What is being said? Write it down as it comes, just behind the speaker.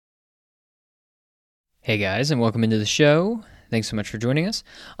Hey guys, and welcome into the show. Thanks so much for joining us.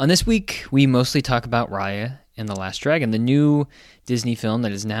 On this week, we mostly talk about Raya and the Last Dragon, the new Disney film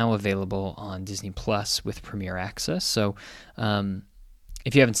that is now available on Disney Plus with Premier Access. So,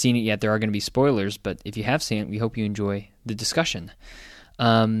 if you haven't seen it yet, there are going to be spoilers, but if you have seen it, we hope you enjoy the discussion.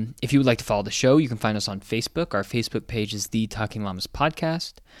 If you would like to follow the show, you can find us on Facebook. Our Facebook page is The Talking Llamas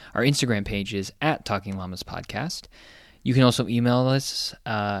Podcast. Our Instagram page is @TalkingLlamasPodcast. You can also email us.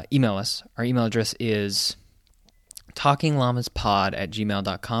 Our email address is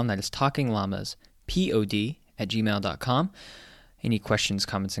talkinglamaspod@gmail.com. That is talkinglamaspod@gmail.com. Any questions,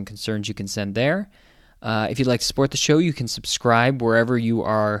 comments, and concerns you can send there. If you'd like to support the show, you can subscribe wherever you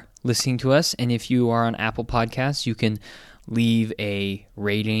are listening to us. And if you are on Apple Podcasts, you can leave a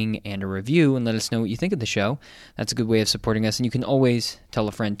rating and a review and let us know what you think of the show. That's a good way of supporting us. And you can always tell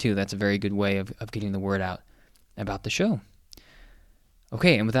a friend, too. That's a very good way of getting the word out about the show.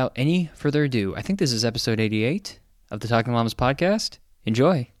 Okay, and without any further ado, I think this is episode 88 of the Talking Llamas podcast.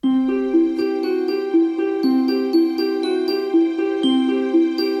 Enjoy.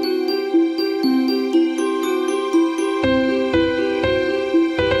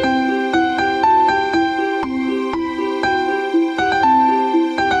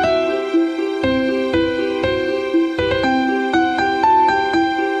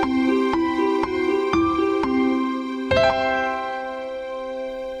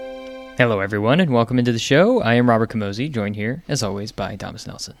 Hello, everyone, and welcome into the show. I am Robert Camozzi, joined here, as always, by Thomas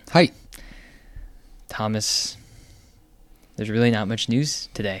Nelson. Hi. Thomas, there's really not much news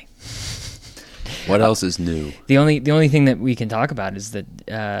today. What else is new? The only thing that we can talk about is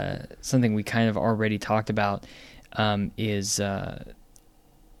that something we kind of already talked about is, I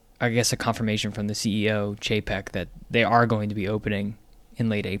guess, a confirmation from the CEO, Chapek, that they are going to be opening in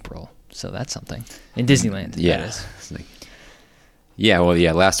late April. So that's something. In Disneyland, yeah. That is.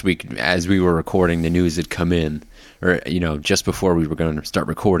 Last week, as we were recording, the news had come in, or, just before we were going to start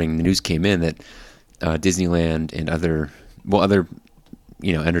recording, the news came in that Disneyland and other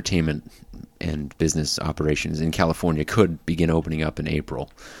entertainment and business operations in California could begin opening up in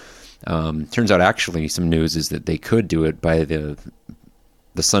April. Turns out, actually, some news is that they could do it by the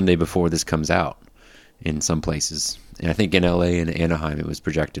Sunday before this comes out in some places. And I think in LA and Anaheim, it was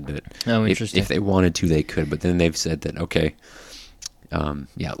projected that if they wanted to, they could. But then they've said that, okay,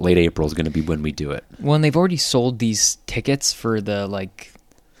 late April is going to be when we do it. Well, and they've already sold these tickets for the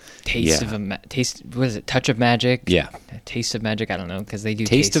Touch of Magic? Yeah. Taste of Magic, I don't know, because they do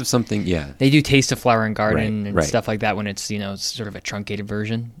Taste of something, yeah. They do Taste of Flower and Garden right. Stuff like that when it's, sort of a truncated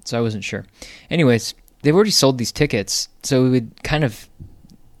version. So I wasn't sure. Anyways, they've already sold these tickets, so it would kind of,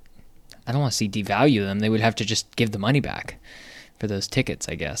 I don't want to say devalue them. They would have to just give the money back for those tickets,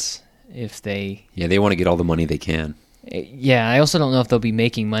 I guess, if they... Yeah, they want to get all the money they can. Yeah, I also don't know if they'll be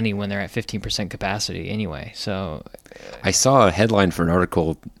making money when they're at 15% capacity anyway, so... I saw a headline for an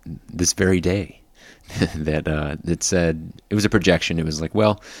article this very day that said, it was a projection, it was like,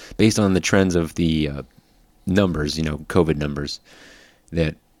 well, based on the trends of the numbers, COVID numbers,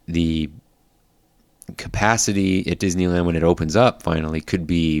 that the capacity at Disneyland when it opens up finally could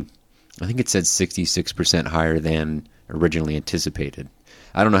be, I think it said 66% higher than originally anticipated.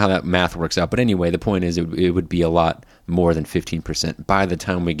 I don't know how that math works out, but anyway, the point is it would be a lot more than 15% by the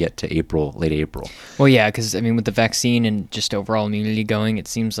time we get to late April. Well, yeah, because, with the vaccine and just overall immunity going, it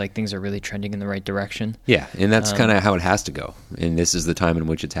seems like things are really trending in the right direction. Yeah, and that's kind of how it has to go, and this is the time in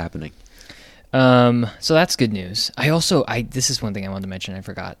which it's happening. So that's good news. This is one thing I wanted to mention, I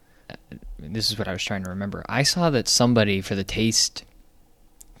forgot. This is what I was trying to remember. I saw that somebody for the Touch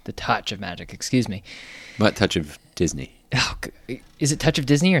of Magic, excuse me. What Touch of Disney? Oh, is it Touch of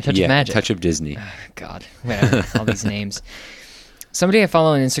Disney or Touch of Magic? Touch of Disney. Oh, God, whatever, all these names. Somebody I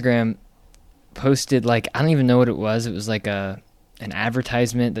follow on Instagram posted, I don't even know what it was. It was like an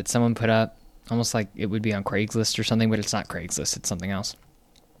advertisement that someone put up, almost like it would be on Craigslist or something, but it's not Craigslist, it's something else.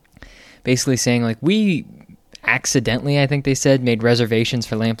 Basically saying, we accidentally, I think they said, made reservations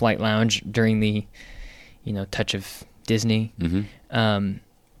for Lamplight Lounge during the, Touch of Disney. Mm-hmm.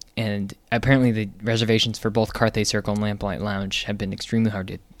 And apparently the reservations for both Carthay Circle and Lamplight Lounge have been extremely hard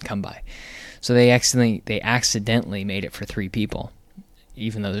to come by. So they accidentally made it for 3 people,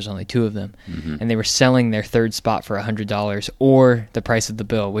 even though there's only 2 of them. Mm-hmm. And they were selling their third spot for $100 or the price of the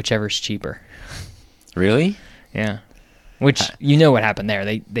bill, whichever's cheaper. Really? Yeah. Which, what happened there.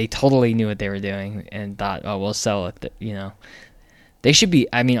 They totally knew what they were doing and thought, oh, we'll sell it. They should be,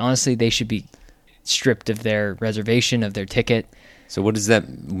 honestly, they should be stripped of their reservation, of their ticket. So what does that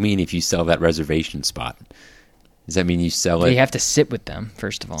mean if you sell that reservation spot? Does that mean you sell it? You have to sit with them,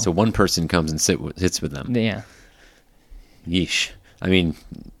 first of all. So one person comes and sits with them. Yeah. Yeesh. I mean,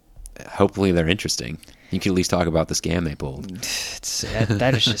 hopefully they're interesting. You can at least talk about the scam they pulled.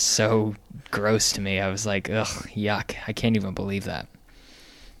 That is just so gross to me. I was like, ugh, yuck. I can't even believe that.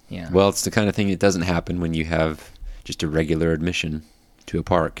 Yeah. Well, it's the kind of thing that doesn't happen when you have just a regular admission to a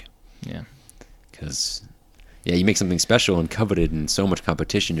park. Yeah. Because, you make something special and coveted and so much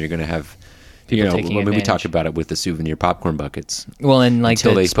competition, you're going to have... People taking we advantage. talked about it with the souvenir popcorn buckets. Well, and like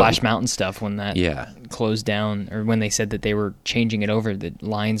Until the they Splash Mountain stuff, when that Yeah. closed down, or when they said that they were changing it over, the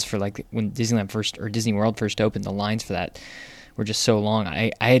lines for like when Disneyland first or Disney World first opened, the lines for that were just so long.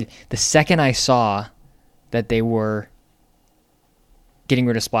 I had the second I saw that they were getting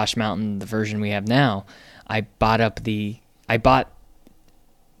rid of Splash Mountain, the version we have now, I bought the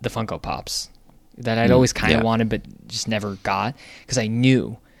Funko Pops that I'd always kind of wanted but just never got, because I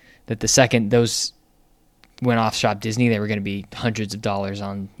knew that the second those went off Shop Disney, they were going to be hundreds of dollars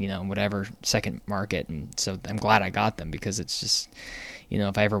on, whatever second market. And so I'm glad I got them, because it's just,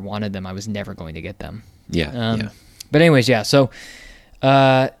 if I ever wanted them, I was never going to get them. Yeah. But anyways, yeah. So,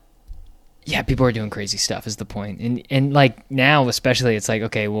 people are doing crazy stuff is the point. And like now, especially, it's like,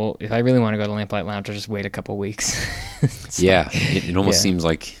 okay, well, if I really want to go to Lamplight Lounge, I'll just wait a couple weeks. It almost seems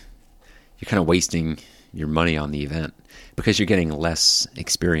like you're kind of wasting your money on the event, because you're getting less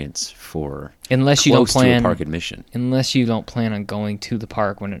experience for unless you don't close plan to a park admission. Unless you don't plan on going to the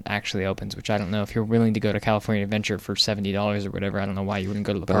park when it actually opens, which I don't know. If you're willing to go to California Adventure for $70 or whatever, I don't know why you wouldn't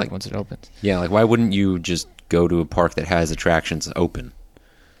go to the park once it opens. Yeah, like why wouldn't you just go to a park that has attractions open?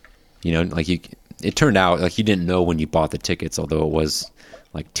 It turned out like you didn't know when you bought the tickets, although it was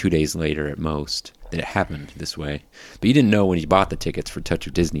like 2 days later at most that it happened this way. But you didn't know when you bought the tickets for Touch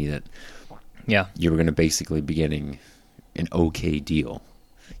of Disney that you were going to basically be getting an okay deal.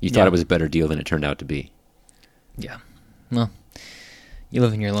 You thought it was a better deal than it turned out to be. Yeah. Well, you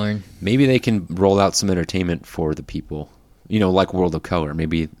live and you learn. Maybe they can roll out some entertainment for the people, like World of Color.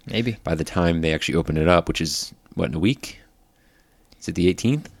 Maybe by the time they actually open it up, which is, in a week? Is it the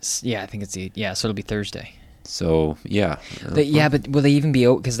 18th? Yeah, I think it's so it'll be Thursday. So, yeah. But will they even be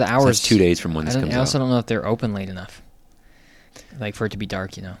open? Because the hours... So that's 2 days from when this comes out. I also don't know if they're open late enough. Like, for it to be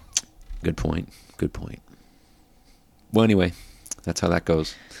dark, Good point. Well, anyway, that's how that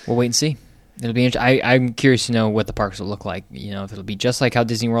goes. We'll wait and see. It'll be interesting. I'm curious to know what the parks will look like. If it'll be just like how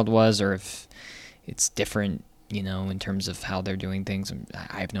Disney World was, or if it's different, in terms of how they're doing things.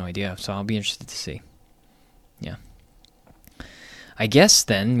 I have no idea. So I'll be interested to see. Yeah. I guess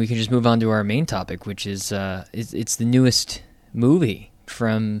then we can just move on to our main topic, which is it's the newest movie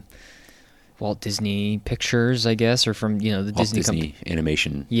from Walt Disney Pictures, I guess, or from the Walt Disney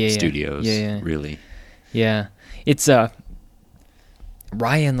Animation Studios. Really. Yeah, it's Raya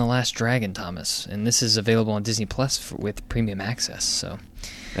and the Last Dragon, Thomas, and this is available on Disney Plus with premium access. So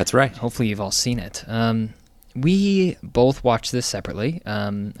that's right. Hopefully you've all seen it. We both watched this separately.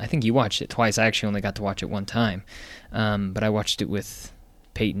 I think you watched it twice. I actually only got to watch it one time, but I watched it with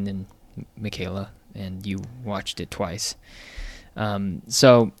Peyton and Michaela, and you watched it twice.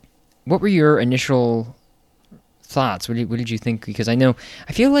 So what were your initial thoughts? What did you think? Because I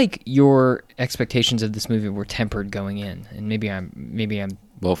feel like your expectations of this movie were tempered going in, and maybe I'm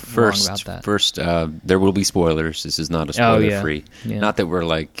wrong about that. First, there will be spoilers. This is not a spoiler-free. Yeah. Not that we're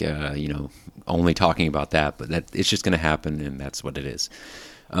like only talking about that, but that it's just going to happen, and that's what it is.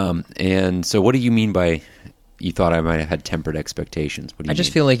 And so, what do you mean by you thought I might have had tempered expectations? What do you I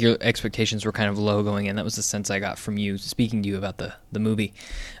just feel like your expectations were kind of low going in. That was the sense I got from you speaking to you about the movie.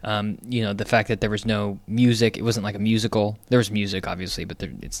 The fact that there was no music. It wasn't like a musical. There was music, obviously, but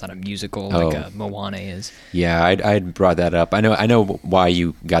it's not a musical like Moana is. Yeah, I brought that up. I know why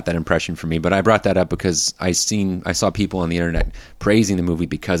you got that impression from me, but I brought that up because I saw people on the internet praising the movie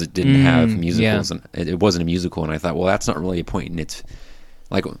because it didn't have musicals, and it wasn't a musical, and I thought, well, that's not really a point, and it's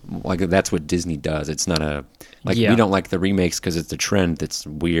like that's what Disney does. It's not we don't like the remakes because it's a trend that's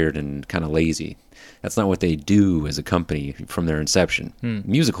weird and kind of lazy. That's not what they do as a company from their inception.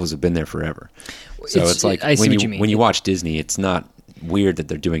 Musicals have been there forever. So it's like when you watch Disney, it's not weird that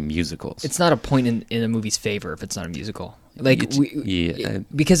they're doing musicals. It's not a point in a movie's favor if it's not a musical.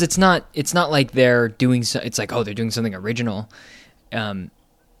 Because it's not like they're doing it's like, oh, they're doing something original. The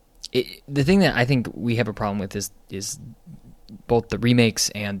thing that I think we have a problem with is both the remakes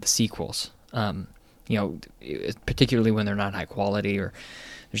and the sequels, particularly when they're not high quality or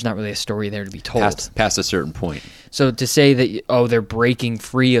there's not really a story there to be told. Past a certain point. So to say that, they're breaking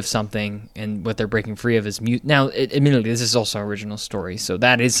free of something, and what they're breaking free of is now, admittedly, this is also an original story, so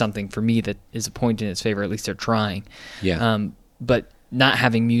that is something for me that is a point in its favor. At least they're trying. Yeah. But not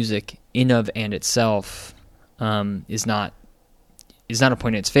having music in of and itself is not is not a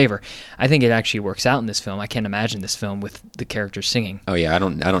point in its favor. I think it actually works out in this film. I can't imagine this film with the characters singing. Oh yeah, I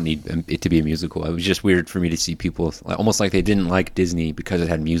don't need it to be a musical. It was just weird for me to see people almost like they didn't like Disney because it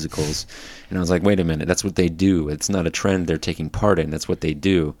had musicals, and I was like, wait a minute, that's what they do. It's not a trend they're taking part in. That's what they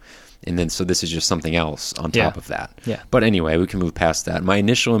do. And then so this is just something else on top of that. Yeah. But anyway, we can move past that. My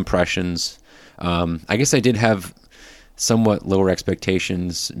initial impressions, I guess I did have somewhat lower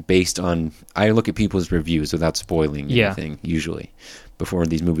expectations based on, I look at people's reviews without spoiling anything usually before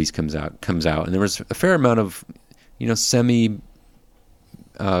these movies comes out, and there was a fair amount of semi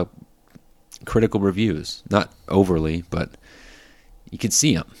critical reviews, not overly, but you could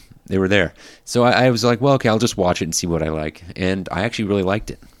see them. They were there. So I was like, well, okay, I'll just watch it and see what I like, and I actually really liked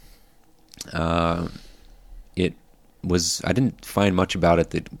it. I didn't find much about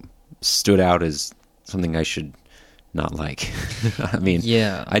it that stood out as something I should not like. I mean,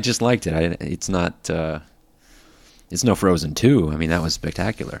 I just liked it. It's not, it's no Frozen 2. I mean, that was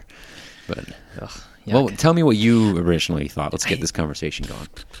spectacular. But, well, tell me what you originally thought. Let's get this conversation going.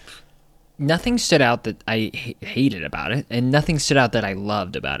 Nothing stood out that I hated about it, and nothing stood out that I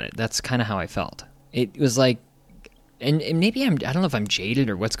loved about it. That's kind of how I felt. It was like, and maybe I don't know if I'm jaded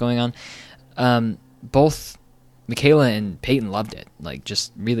or what's going on. Both Michaela and Peyton loved it, like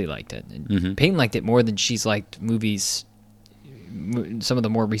just really liked it. And Peyton liked it more than she's liked movies, some of the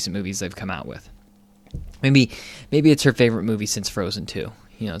more recent movies they've come out with. Maybe it's her favorite movie since Frozen 2.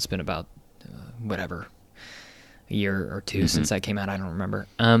 It's been about a year or two since that came out. I don't remember.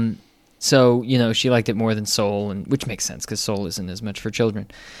 So she liked it more than Soul, and which makes sense because Soul isn't as much for children.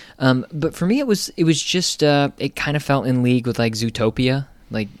 But for me, it was just it kind of felt in league with like Zootopia.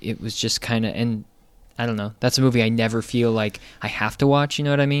 Like it was just kind of, and I don't know. That's a movie I never feel like I have to watch. You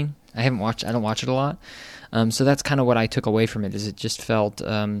know what I mean? I don't watch it a lot. So that's kind of what I took away from it. Is it just felt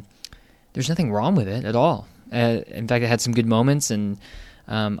there's nothing wrong with it at all. In fact, it had some good moments, and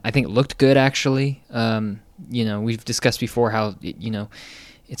I think it looked good actually. We've discussed before how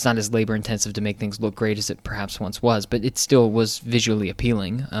it's not as labor intensive to make things look great as it perhaps once was, but it still was visually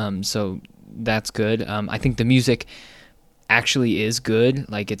appealing. So that's good. I think the music actually is good.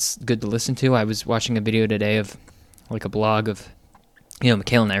 Like it's good to listen to. I was watching a video today of like a blog of,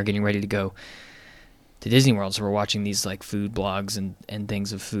 Michaela and I are getting ready to go to Disney World. So we're watching these like food blogs and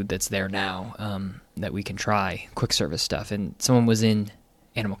things of food that's there now that we can try, quick service stuff. And someone was in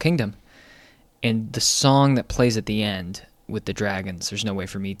Animal Kingdom, and the song that plays at the end with the dragons, there's no way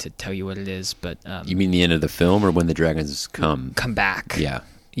for me to tell you what it is, but you mean the end of the film or when the dragons come back?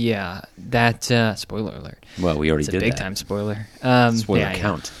 Yeah, that spoiler alert. Well, we already did that. It's a big time spoiler. Spoiler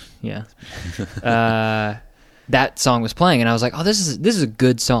count. Yeah. That song was playing, and I was like, "Oh, this is a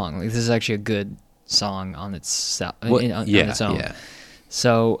good song. Like, this is actually a good song on its on its own." Yeah.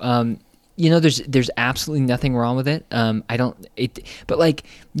 So, there's absolutely nothing wrong with it. But like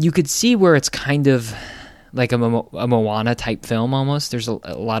you could see where it's kind of like a Moana type film almost. There's a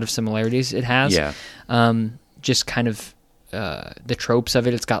lot of similarities it has. Yeah. Just kind of the tropes of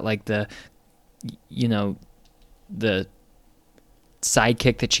it. It's got like the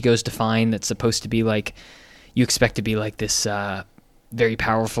sidekick that she goes to find that's supposed to be like, you expect to be like this very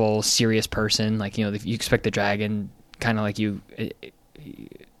powerful, serious person. Like, you expect the dragon kind of like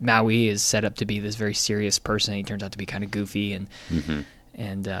Maui is set up to be this very serious person. He turns out to be kind of goofy and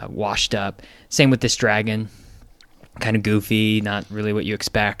washed up. Same with this dragon, kind of goofy, not really what you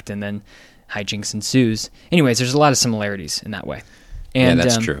expect, and then hijinks ensues. Anyways, there's a lot of similarities in that way. And, yeah,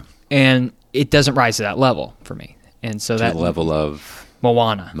 that's true. And it doesn't rise to that level for me. And so that level of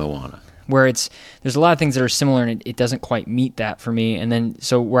Moana, where there's a lot of things that are similar, and it doesn't quite meet that for me. And then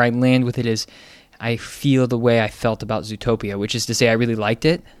so where I land with it is, I feel the way I felt about Zootopia, which is to say I really liked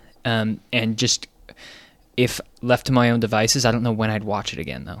it, and just if left to my own devices, I don't know when I'd watch it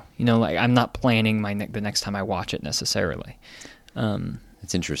again, though. Like I'm not planning the next time I watch it necessarily.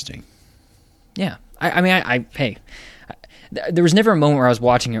 It's interesting. Yeah, there was never a moment where I was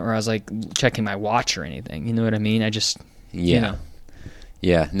watching it where I was like checking my watch or anything. You know what I mean? I just yeah.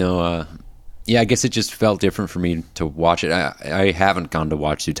 I guess it just felt different for me to watch it. I haven't gone to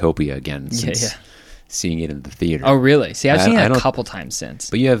watch Zootopia again since seeing it in the theater. Oh, really? See, I've seen it a couple times since.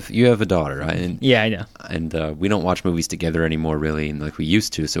 But you have a daughter, right? And, yeah, I know. And we don't watch movies together anymore, really, and like we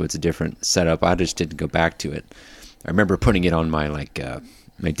used to. So it's a different setup. I just didn't go back to it. I remember putting it on my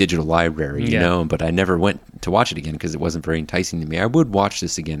my digital library, but I never went to watch it again because it wasn't very enticing to me. I would watch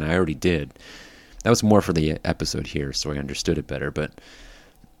this again. I already did. That was more for the episode here, so I understood it better. But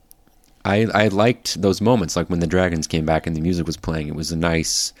I liked those moments, like when the dragons came back and the music was playing. It was a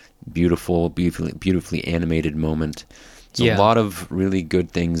nice, beautifully animated moment. So a lot of really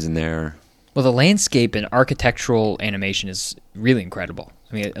good things in there. Well, the landscape and architectural animation is really incredible.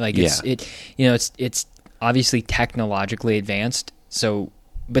 I mean, like it's obviously technologically advanced. So,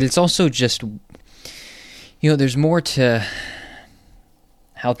 but it's also just, there's more to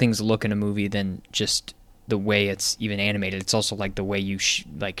how things look in a movie than just the way it's even animated. It's also like the way you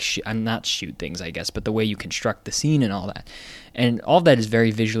I'm not shoot things, I guess, but the way you construct the scene and all that. And all of that is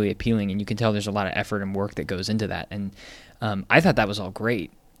very visually appealing, and you can tell there's a lot of effort and work that goes into that. And I thought that was all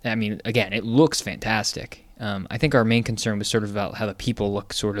great. I mean, again, it looks fantastic. I think our main concern was sort of about how the people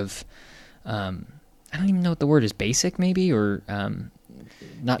look sort of, I don't even know what the word is, basic maybe, or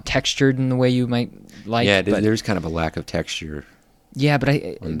not textured in the way you might like. Yeah, there's kind of a lack of texture. Yeah, but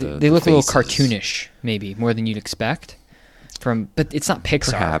they look a little cartoonish, maybe, more than you'd expect. But it's not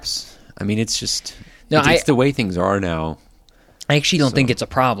Pixar. Perhaps. I mean, it's just, it's the way things are now. I actually don't think it's a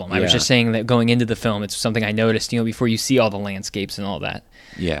problem. I was just saying that going into the film, it's something I noticed, before you see all the landscapes and all that.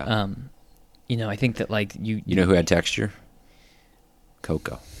 Yeah. I think that like you know who had texture?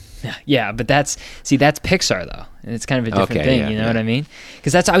 Coco. Yeah, but that's Pixar though, and it's kind of a different thing. You know what I mean?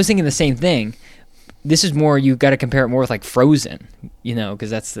 Because I was thinking the same thing. This is more, you got to compare it more with like Frozen,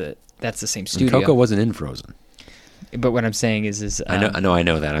 because that's the same studio. And Coco wasn't in Frozen. But what I'm saying is I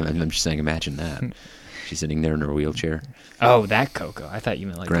know that. I'm just saying, imagine that. She's sitting there in her wheelchair. Oh, that Coco. I thought you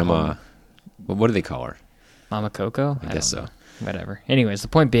meant like Grandma. What do they call her? Mama Coco? I guess so. Whatever. Anyways, the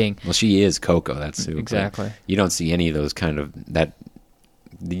point being... Well, she is Coco. That's who. Exactly. You don't see any of those kind of...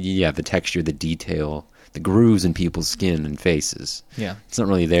 the texture, the detail, the grooves in people's skin and faces. Yeah. It's not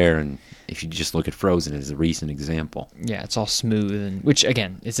really there, and if you just look at Frozen as a recent example. Yeah, it's all smooth, which,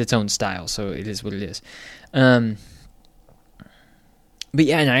 again, it's its own style, so it is what it is. But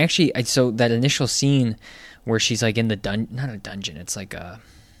yeah, and so that initial scene where she's like in the not a dungeon, it's like a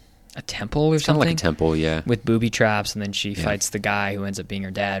temple or something. Kind of like a temple, yeah. With booby traps, and then she fights the guy who ends up being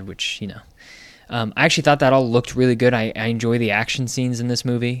her dad, which, I actually thought that all looked really good. I enjoy the action scenes in this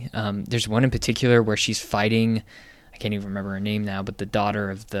movie. There's one in particular where she's fighting, I can't even remember her name now, but the daughter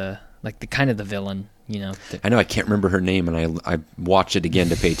of the villain, I know I can't remember her name, and I watched it again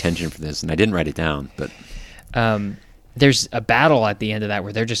to pay attention for this, and I didn't write it down, but... There's a battle at the end of that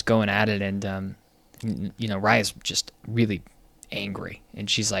where they're just going at it, and Raya's just really angry, and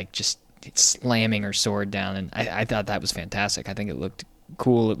she's like just slamming her sword down, and I thought that was fantastic. I think it looked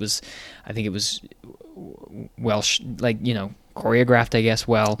cool. I think it was well, choreographed, I guess.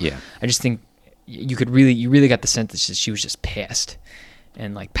 Well, yeah. I just think you really got the sense that she was just pissed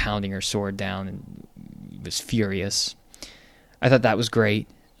and like pounding her sword down and was furious. I thought that was great.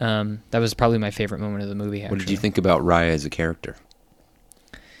 That was probably my favorite moment of the movie. Actually. What did you think about Raya as a character?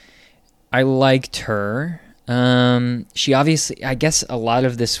 I liked her. She obviously, I guess a lot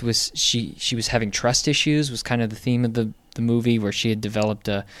of this was she was having trust issues, was kind of the theme of the movie, where she had developed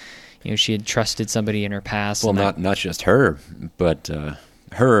she had trusted somebody in her past. Well, not just her, but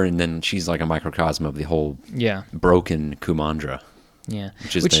her, and then she's like a microcosm of the whole broken Kumandra. Yeah,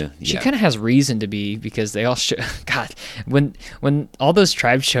 which she kind of has reason to be, because they all God, when all those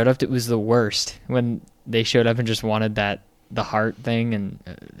tribes showed up, it was the worst. When they showed up and just wanted the heart thing, and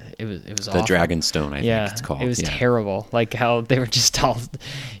it was awful. The Dragon Stone, I think it's called. It was terrible. Like how they were just all.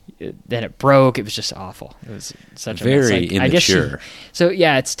 Then it broke. It was just awful. It was such a very mess. immature. So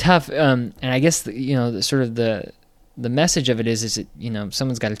yeah, it's tough. And I guess sort of the message of it is it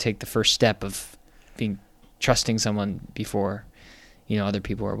someone's got to take the first step of trusting someone before. Other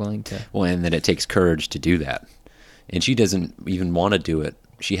people are willing to. Well, and then it takes courage to do that. And she doesn't even want to do it.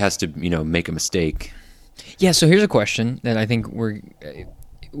 She has to, make a mistake. Yeah, so here's a question that I think we're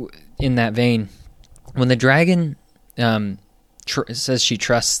in that vein. When the dragon says she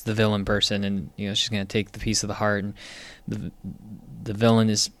trusts the villain person, and she's going to take the piece of the heart, and the villain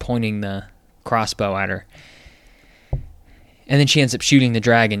is pointing the crossbow at her, and then she ends up shooting the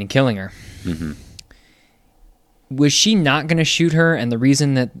dragon and killing her. Mm-hmm. Was she not going to shoot her, and the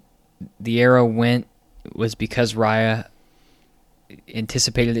reason that the arrow went was because Raya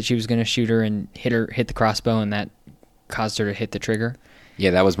anticipated that she was going to shoot her and hit the crossbow, and that caused her to hit the trigger?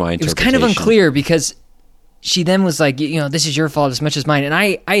 Yeah, that was my interpretation. It was kind of unclear, because she then was like, this is your fault as much as mine. And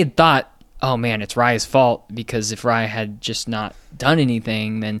I had thought, oh man, it's Raya's fault, because if Raya had just not done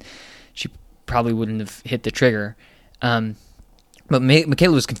anything, then she probably wouldn't have hit the trigger. But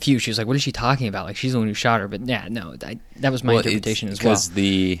Michaela was confused. She was like, what is she talking about? Like, she's the one who shot her. But yeah, no, that was my interpretation as well.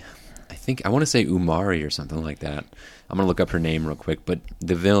 Because I want to say Umari or something like that. I'm going to look up her name real quick. But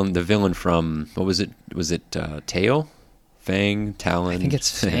the villain from, what was it? Was it Teo Fang, Talon. I think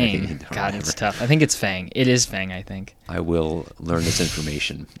it's Fang. God, it's tough. I think it's Fang. It is Fang, I think. I will learn this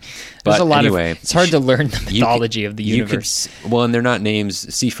information. There's But a lot anyway, of... It's hard to learn the you mythology of the universe. Well, and they're not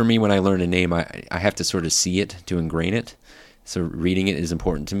names. See, for me, when I learn a name, I have to sort of see it to ingrain it. So reading it is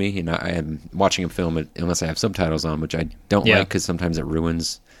important to me. And I am watching a film unless I have subtitles on, which I don't like because sometimes it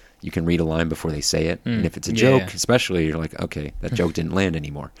ruins. You can read a line before they say it. And if it's a joke, especially, you're like, okay, that joke didn't land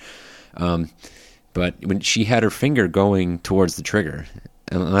anymore. But when she had her finger going towards the trigger,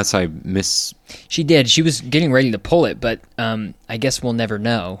 unless I miss... She did. She was getting ready to pull it, but I guess we'll never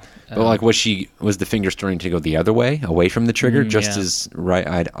know. But like, was the finger starting to go the other way, away from the trigger? As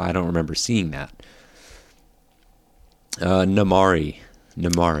right? I don't remember seeing that. Namari.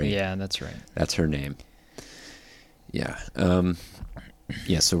 Yeah, that's right. That's her name. Yeah.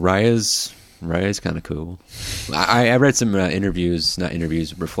 So Raya's kind of cool. I read some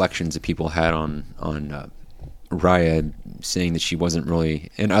reflections that people had on Raya, saying that she wasn't really,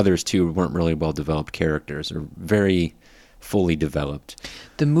 and others too, weren't really well developed characters or very fully developed.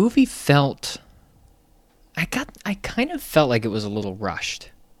 The movie felt, I kind of felt like it was a little rushed.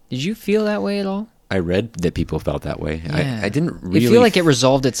 Did you feel that way at all? I read that people felt that way. Yeah. I didn't really... I feel like it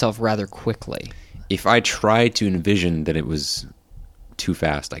resolved itself rather quickly. If I tried to envision that it was too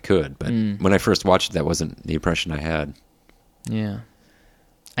fast, I could. But when I first watched it, that wasn't the impression I had. Yeah.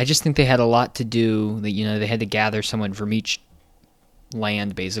 I just think they had a lot to do. That they had to gather someone from each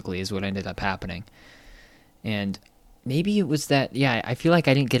land, basically, is what ended up happening. And maybe it was that, I feel like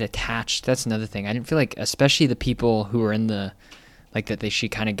I didn't get attached. That's another thing. I didn't feel like, especially the people who were in the, like that she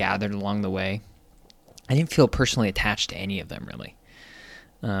kind of gathered along the way, I didn't feel personally attached to any of them, really.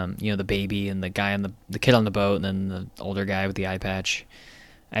 The baby and the guy on the kid on the boat, and then the older guy with the eye patch.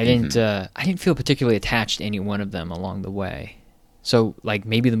 I didn't feel particularly attached to any one of them along the way. So, like,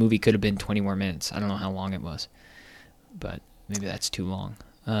 maybe the movie could have been 20 more minutes. I don't know how long it was, but maybe that's too long.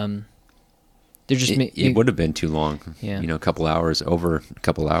 It would have been too long. Yeah. A couple hours, over a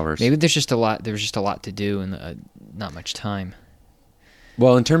couple hours. Maybe there was just a lot to do and not much time.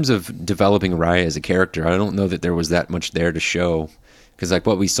 Well, in terms of developing Raya as a character, I don't know that there was that much there to show. Because like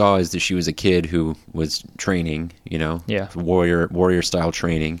what we saw is that she was a kid who was training, warrior style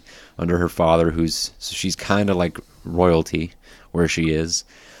training under her father, so she's kind of like royalty where she is.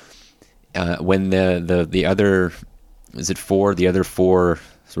 When the other, is it four? The other four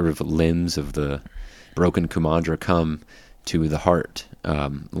sort of limbs of the broken Kumandra come to the Heart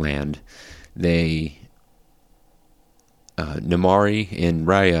land. Namari and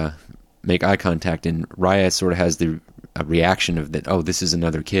Raya make eye contact, and Raya sort of has a reaction of that, oh, this is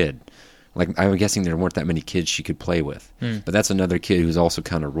another kid. Like, I'm guessing there weren't that many kids she could play with. But that's another kid who's also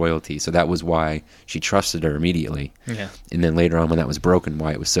kind of royalty. So that was why she trusted her immediately. Yeah. And then later on, when that was broken,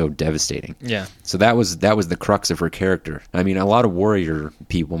 why it was so devastating. Yeah. So that was the crux of her character. I mean, a lot of warrior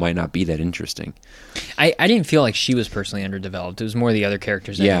people might not be that interesting. I didn't feel like she was personally underdeveloped. It was more the other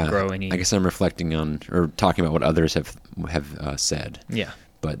characters that didn't grow any. I guess I'm reflecting on, or talking about what others have said. Yeah.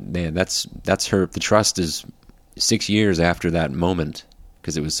 But man, that's her. The trust is 6 years after that moment,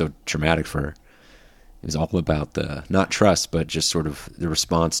 because it was so traumatic for her. It was all about not trust, but just sort of the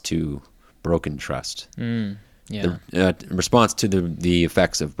response to broken trust. Yeah. The response to the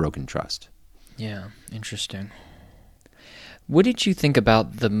effects of broken trust. Yeah, interesting. What did you think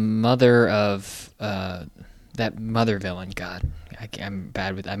about the mother of that mother villain? God,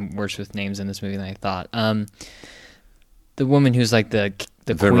 I'm worse with names in this movie than I thought. The woman who's like the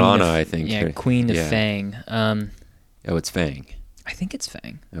Verana, queen of, I think. Yeah, Queen of Fang. It's Fang. I think it's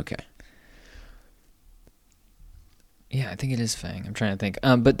Fang. Okay. Yeah, I think it is Fang. I'm trying to think.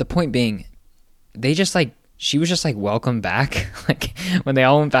 But the point being, she was just like welcome back. Like when they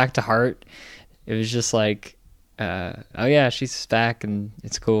all went back to Heart, it was just like, oh yeah, she's back and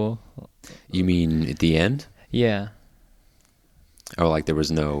it's cool. You mean at the end? Yeah. Oh, like there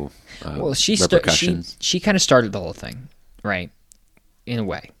was no repercussions? She kind of started the whole thing, right? In a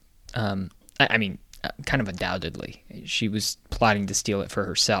way. I mean, kind of undoubtedly. She was plotting to steal it for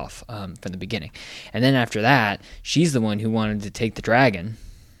herself from the beginning. And then after that, she's the one who wanted to take the dragon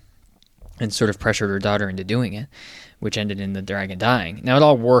and sort of pressured her daughter into doing it, which ended in the dragon dying. Now, it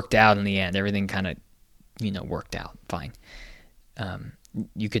all worked out in the end. Everything kind of, worked out fine.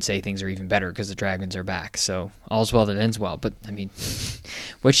 You could say things are even better because the dragons are back. So all's well that ends well. But, I mean,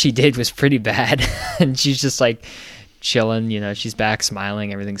 what she did was pretty bad. And she's just like chilling, she's back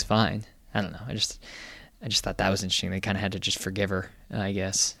smiling. Everything's fine. I don't know. I just thought that was interesting. They kind of had to just forgive her, I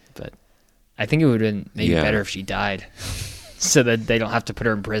guess. But I think it would have been maybe better if she died, so that they don't have to put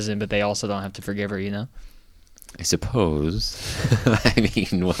her in prison, but they also don't have to forgive her. I suppose. I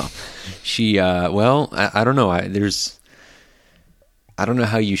mean, well, she. I don't know. I don't know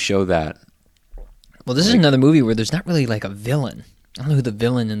how you show that. Well, this is another movie where there's not really like a villain. I don't know who the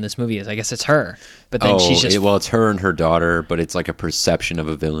villain in this movie is. I guess it's her. But then she's just... well, it's her and her daughter, but it's like a perception of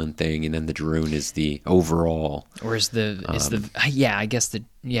a villain thing, and then the Droon is the overall... Or is the... yeah, I guess the...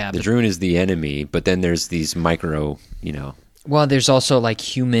 Yeah, the Droon is the enemy, but then there's these micro, you know... Well, there's also like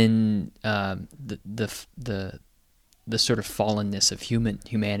human... the sort of fallenness of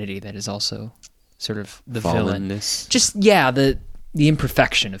humanity that is also sort of the villain. Just, yeah, the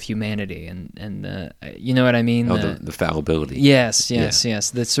imperfection of humanity and you know what I mean? The fallibility. Yes.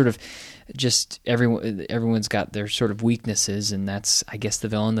 That's sort of just everyone's got their sort of weaknesses, and that's, I guess, the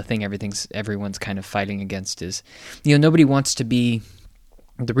villain. The thing everyone's kind of fighting against is, nobody wants to be.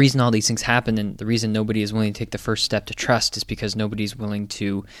 The reason all these things happen, and the reason nobody is willing to take the first step to trust, is because nobody's willing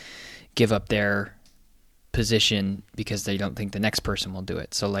to give up their position because they don't think the next person will do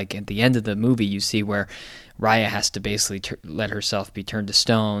it. So like at the end of the movie, you see where Raya has to basically let herself be turned to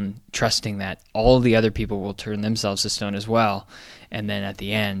stone, trusting that all the other people will turn themselves to stone as well. And then at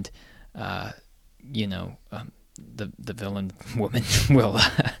the end, the villain woman will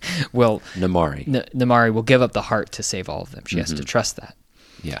Namari will give up the heart to save all of them. She has to trust that.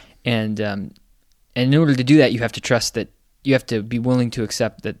 Yeah. And in order to do that, you have to trust that. You have to be willing to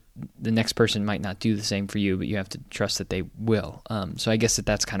accept that the next person might not do the same for you, but you have to trust that they will. So I guess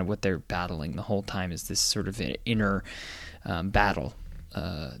that's kind of what they're battling the whole time, is this sort of inner battle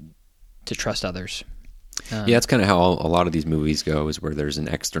to trust others. That's kind of how a lot of these movies go, is where there's an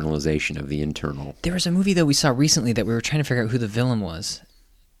externalization of the internal. There was a movie that we saw recently that we were trying to figure out who the villain was.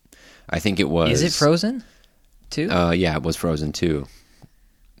 I think it was... Is it Frozen 2? Yeah, it was Frozen 2.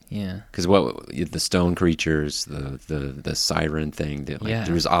 Yeah, because the stone creatures, the siren thing,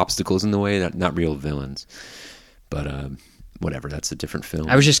 there was obstacles in the way, not real villains, but whatever. That's a different film.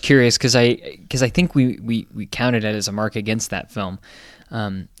 I was just curious because I think we counted it as a mark against that film.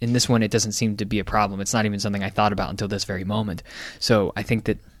 In this one, it doesn't seem to be a problem. It's not even something I thought about until this very moment. So I think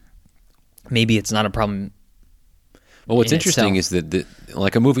that maybe it's not a problem. Well, what's interesting is that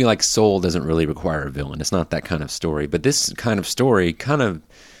like a movie like Soul doesn't really require a villain. It's not that kind of story, but this kind of story kind of.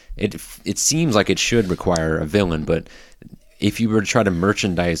 It seems like it should require a villain, but if you were to try to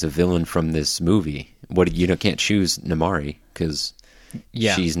merchandise a villain from this movie, can't choose Namari because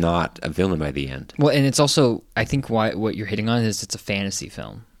she's not a villain by the end. Well, and it's also, I think what you're hitting on is it's a fantasy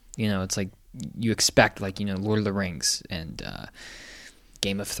film. It's like you expect, like, Lord of the Rings and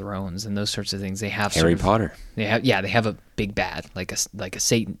Game of Thrones and those sorts of things. They have Harry Potter. They have a big bad, like a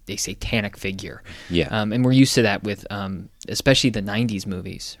satanic figure. Yeah. And we're used to that with especially the 90s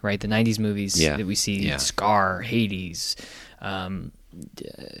movies, right? The 90s movies that we see, Scar, Hades,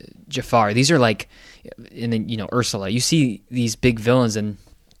 Jafar. These are like, and then Ursula. You see these big villains, and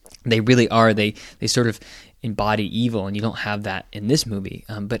they really are. They sort of embody evil, and you don't have that in this movie.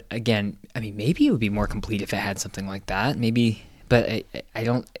 But again, I mean, maybe it would be more complete if it had something like that. Maybe. But I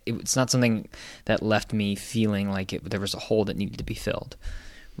don't. It's not something that left me feeling like there was a hole that needed to be filled,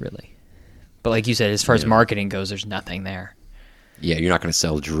 really. But like you said, as far as marketing goes, there's nothing there. Yeah, you're not going to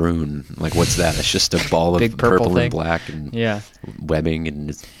sell Droon. Like, what's that? It's just a ball of big purple thing. And black and webbing.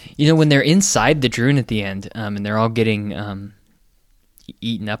 And when they're inside the Droon at the end, and they're all getting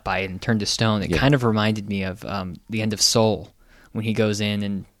eaten up by it and turned to stone, it kind of reminded me of the end of Soul, when he goes in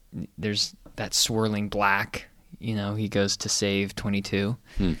and there's that swirling black. He goes to save 22.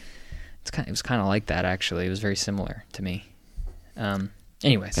 It was kind of like that, actually. It was very similar to me.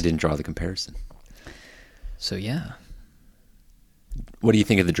 Anyways. I didn't draw the comparison. So, yeah. What do you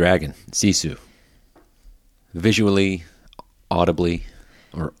think of the dragon, Sisu? Visually, audibly,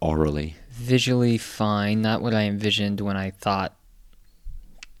 or orally? Visually fine. Not what I envisioned when I thought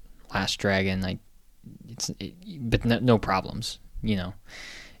Last Dragon. But no problems,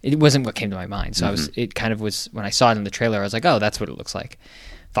 It wasn't what came to my mind. So it kind of was, when I saw it in the trailer, I was like, oh, that's what it looks like.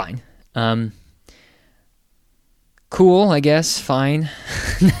 Fine. Cool, I guess. Fine.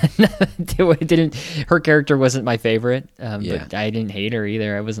 Her character wasn't my favorite, but I didn't hate her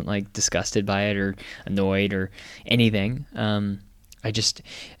either. I wasn't like disgusted by it or annoyed or anything. I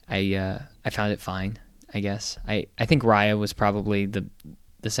found it fine, I guess. I think Raya was probably the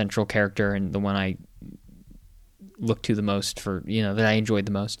central character and the one I looked to the most for, that I enjoyed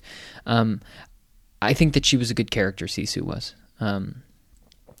the most. I think that she was a good character, Sisu was, and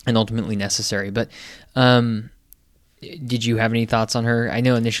ultimately necessary. But did you have any thoughts on her? I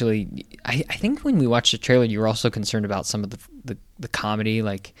know initially, I think when we watched the trailer, you were also concerned about some of the comedy.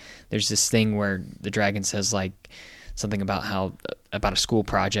 Like, there's this thing where the dragon says like something about a school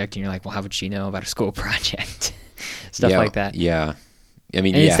project, and you're like, well, how would she know about a school project? Stuff like that. Yeah. I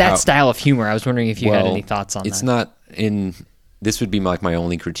mean, and it's that style of humor. I was wondering if you had any thoughts on that. It's not in this would be like my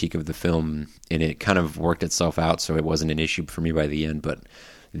only critique of the film, and it kind of worked itself out, so it wasn't an issue for me by the end. But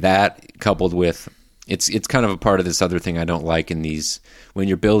that, coupled with it's kind of a part of this other thing I don't like in these, when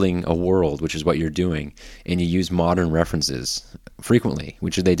you're building a world, which is what you're doing, and you use modern references frequently,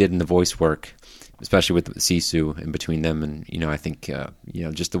 which they did in the voice work, especially with Sisu and between them. And, I think,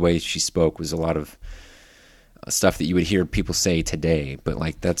 just the way she spoke was a lot of stuff that you would hear people say today, but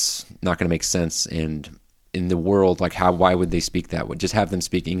like that's not going to make sense. And in the world, like why would they speak that way? Just have them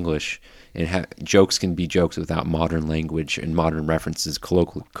speak English, and jokes can be jokes without modern language and modern references,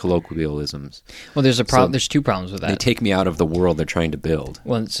 colloquialisms. Well, there's a problem. There's two problems with that. They take me out of the world they're trying to build.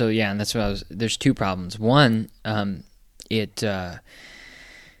 Well, so yeah, and that's what there's two problems. One, when you're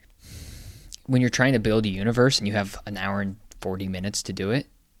trying to build a universe and you have an hour and 40 minutes to do it,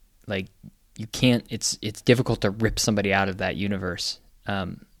 like you can't. It's difficult to rip somebody out of that universe.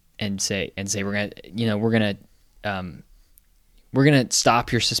 And say we're gonna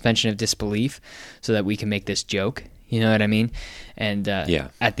stop your suspension of disbelief so that we can make this joke. You know what I mean? And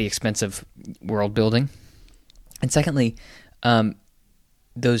at the expense of world building. And secondly,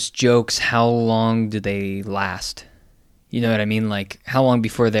 those jokes, how long do they last? You know what I mean? Like how long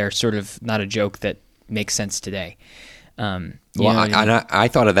before they're sort of not a joke that makes sense today? I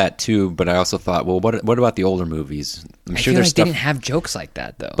thought of that too, but I also thought, well, what about the older movies? I'm sure there's stuff. They didn't have jokes like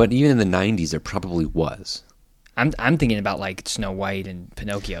that though. But even in the '90s, there probably was. I'm thinking about like Snow White and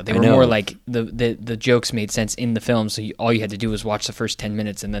Pinocchio. They were more like the jokes made sense in the film, so all you had to do was watch the first 10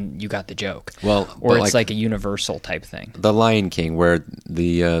 minutes and then you got the joke. Well, or it's like a universal type thing. The Lion King, where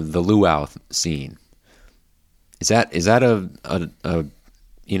the luau scene, is that a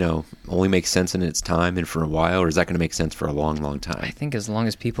only makes sense in its time and for a while, or is that going to make sense for a long, long time? I think as long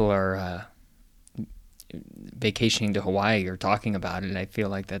as people are vacationing to Hawaii or talking about it, I feel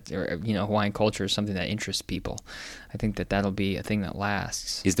like that, Hawaiian culture is something that interests people. I think that'll be a thing that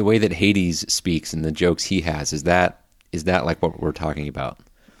lasts. Is the way that Hades speaks and the jokes he has, is that like what we're talking about?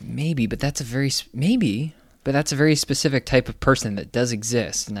 Maybe, but that's a very specific type of person that does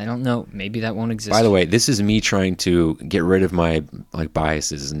exist, and I don't know. Maybe that won't exist. By the way, this is me trying to get rid of my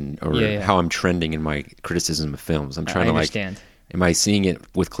biases or how I'm trending in my criticism of films. I'm trying to understand. Am I seeing it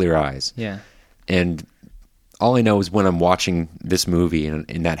with clear eyes? Yeah. And all I know is when I'm watching this movie and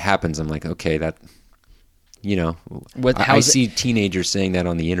that happens, I'm like, okay, that, I see teenagers saying that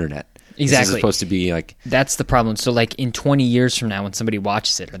on the internet. Exactly. This is supposed to be like... That's the problem. So like in 20 years from now, when somebody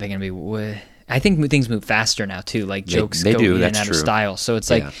watches it, are they going to be... What? I think things move faster now too. Like jokes go in and out of style. So it's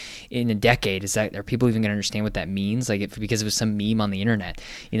like in a decade, are people even going to understand what that means? Like because it was some meme on the internet,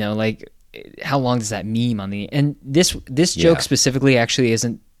 like how long does that meme on the, and this joke specifically actually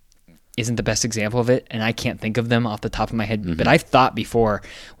isn't the best example of it. And I can't think of them off the top of my head, but I've thought before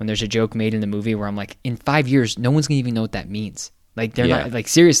when there's a joke made in the movie where I'm like, in 5 years, no one's going to even know what that means. Like they're not like,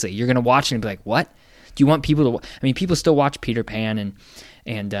 seriously, you're going to watch it and be like, what? Do you want people to, people still watch Peter Pan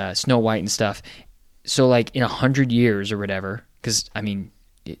and Snow White and stuff. So like in 100 years or whatever, because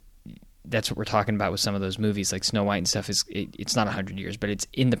that's what we're talking about with some of those movies, like Snow White and stuff. It's not 100 years, but it's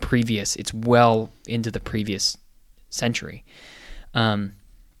it's well into the previous century. Are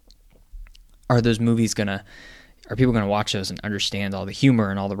people gonna watch those and understand all the humor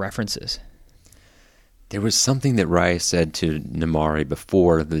and all the references? There was something that Raya said to Namaari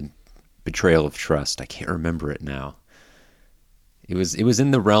before the betrayal of trust. I can't remember it now. It was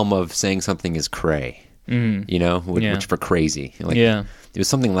in the realm of saying something is cray, which for crazy. It was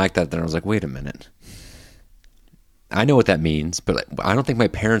something like that. Then I was like, wait a minute. I know what that means, but I don't think my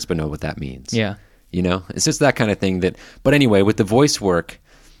parents would know what that means. Yeah. It's just that kind of thing but anyway, with the voice work,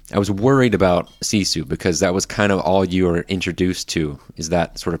 I was worried about Sisu because that was kind of all you were introduced to, is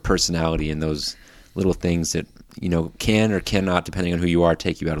that sort of personality and those little things that, can or cannot, depending on who you are,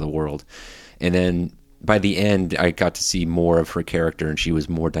 take you out of the world. And then by the end, I got to see more of her character, and she was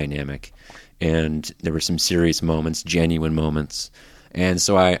more dynamic. And there were some serious moments, genuine moments. And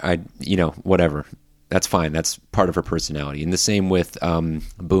so I whatever. That's fine. That's part of her personality. And the same with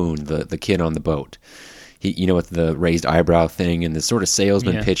Boone, the kid on the boat. He, with the raised eyebrow thing and the sort of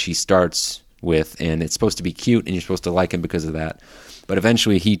salesman pitch he starts with, and it's supposed to be cute, and you're supposed to like him because of that. But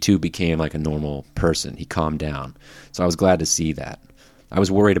eventually, he too became like a normal person. He calmed down. So I was glad to see that. I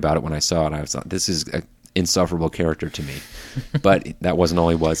was worried about it when I saw it. I thought, this is an insufferable character to me. But that wasn't all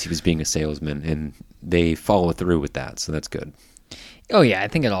he was. He was being a salesman, and they follow through with that, so that's good. Oh, yeah, I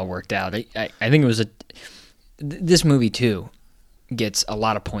think it all worked out. I think it was this movie, too, gets a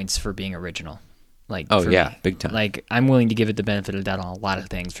lot of points for being original. Like, big time. Like, I'm willing to give it the benefit of the doubt on a lot of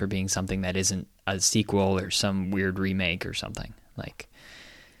things for being something that isn't a sequel or some weird remake or something. Like,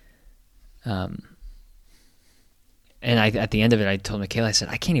 And at the end of it, I told Michaela, I said,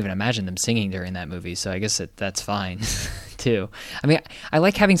 I can't even imagine them singing during that movie, so I guess that's fine, too. I mean, I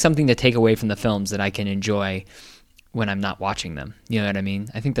like having something to take away from the films that I can enjoy when I'm not watching them. You know what I mean?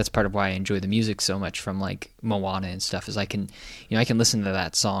 I think that's part of why I enjoy the music so much from, like, Moana and stuff, is I can listen to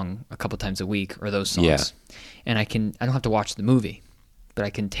that song a couple times a week, or those songs, Yeah. and I don't have to watch the movie, but I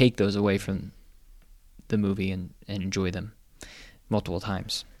can take those away from the movie and enjoy them multiple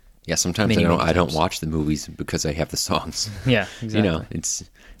times. Yeah, sometimes Many I don't times. watch the movies because I have the songs. Yeah, exactly. You know,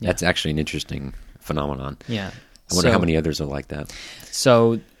 that's actually an interesting phenomenon. Yeah. I wonder how many others are like that.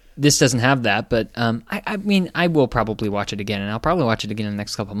 So this doesn't have that, but I mean, I will probably watch it again, and I'll probably watch it again in the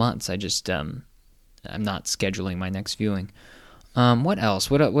next couple of months. I just I'm not scheduling my next viewing. What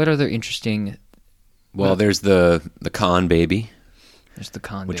else? What other interesting? Well, there's the Khan baby, There's the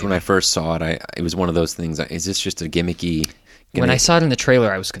con. which baby. when I first saw it, it was one of those things. Is this just a gimmicky? When I saw it in the trailer,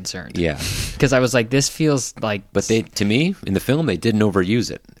 I was concerned. Yeah, Because I was like, this feels like. but to me, in the film, they didn't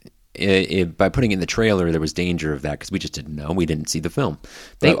overuse it. By putting it in the trailer, there was danger of that because we just didn't know. We didn't see the film.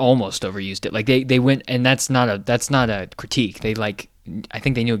 They But- almost overused it. Like they went, and that's not a critique. They I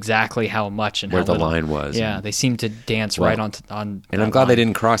think they knew exactly how much and Where how the little. line was. Yeah, they seemed to dance Well, right on. And that I'm glad they line.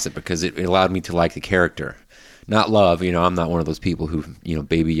 didn't cross it because it allowed me to like the character. Not love, I'm not one of those people who,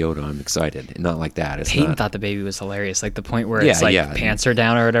 Baby Yoda, I'm excited. Not like that. It's Peyton not. thought the baby was hilarious. Like the point where Yeah, it's like yeah. pants are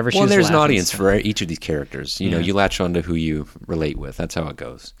down or whatever. She Well, was there's an laughing audience so- for each of these characters. You latch on to who you relate with. That's how it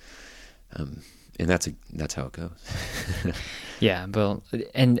goes. And that's how it goes. Yeah, well,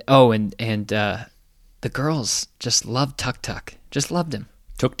 and the girls just loved Tuk Tuk. Just loved him.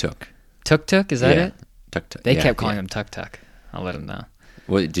 Tuk Tuk. Tuk Tuk, is that Yeah. it? Tuk Tuk. They Yeah, kept calling yeah. him Tuk Tuk. I'll let them know.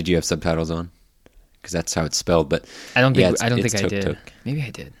 What, did you have subtitles on? Because that's how it's spelled. But I don't think yeah, it's I Tuk did. Tuk. Maybe I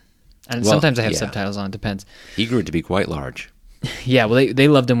did. And Well, sometimes I have yeah. subtitles on. It depends. He grew to be quite large. Yeah, well, they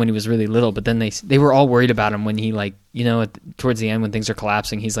loved him when he was really little, but then they were all worried about him when he towards the end when things are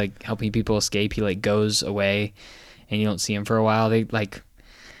collapsing, he's like helping people escape. He like goes away, and you don't see him for a while. They like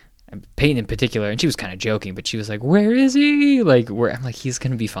Peyton in particular, and she was kind of joking, but she was like, "Where is he?" Like, where? I'm like, he's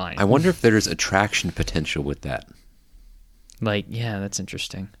gonna be fine. I wonder if there's attraction potential with that. Like, yeah, that's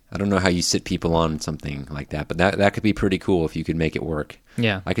interesting. I don't know how you sit people on something like that, but that could be pretty cool if you could make it work.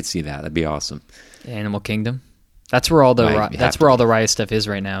 Yeah, I could see that. That'd be awesome. Animal Kingdom. That's where all the Right, you that's have where to all the Raya stuff is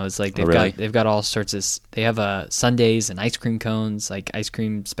right now. Is like really? they've got all sorts of they have sundaes and ice cream cones, like ice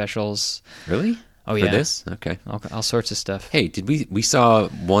cream specials. Really? Oh, For yeah. this? Okay. All sorts of stuff. Hey, did we saw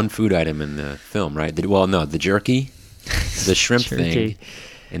one food item in the film, right? The jerky, the shrimp Jerky. thing,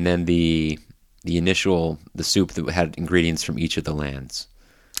 and then the soup that had ingredients from each of the lands.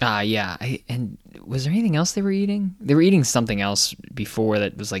 Yeah. And was there anything else they were eating? They were eating something else before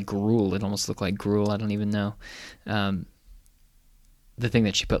that was like gruel. It almost looked like gruel. I don't even know. The thing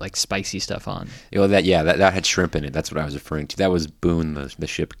that she put like spicy stuff on. Well, that had shrimp in it. That's what I was referring to. That was Boone, the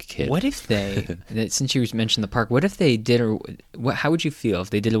ship kid. What if since you mentioned the park, what if they did, how would you feel if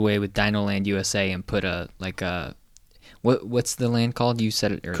they did away with Dino Land USA and put what's the land called? You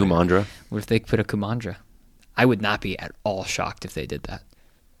said it earlier. Kumandra? What if they put a Kumandra? I would not be at all shocked if they did that.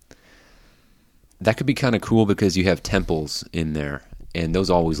 That could be kind of cool because you have temples in there, and those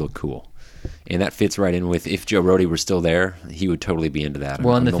always look cool. And that fits right in with if Joe Rohde were still there, he would totally be into that.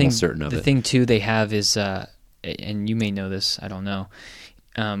 Well, and I'm almost certain of the it. thing too they have is, and you may know this, I don't know,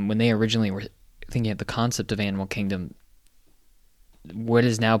 when they originally were thinking of the concept of Animal Kingdom, what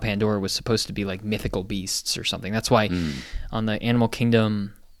is now Pandora was supposed to be like mythical beasts or something. That's why on the Animal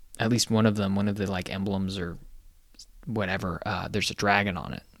Kingdom, at least one of the like emblems or whatever, there's a dragon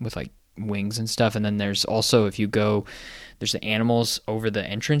on it with like wings and stuff. And then there's also, if you go, there's the animals over the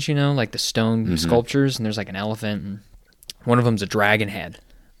entrance, like the stone sculptures, and there's like an elephant, and one of them's a dragon head,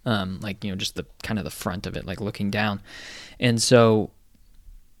 just the kind of the front of it, like looking down. And so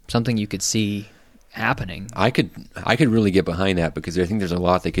something you could see happening. I could really get behind that because I think there's a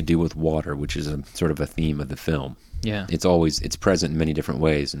lot they could do with water, which is a sort of a theme of the film. Yeah. It's present in many different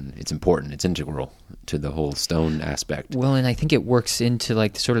ways, and it's important. It's integral to the whole stone aspect. Well, and I think it works into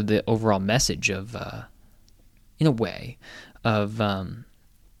like sort of the overall message of, in a way, of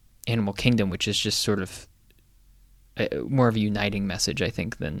Animal Kingdom, which is just sort of more of a uniting message, I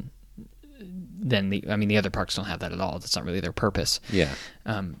think, than the other parks don't have that at all. That's not really their purpose. Yeah.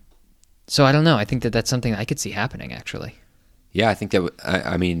 So I don't know. I think that's something I could see happening, actually. Yeah, I think that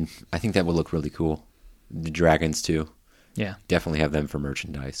I think that would look really cool. The dragons too. Yeah. Definitely have them for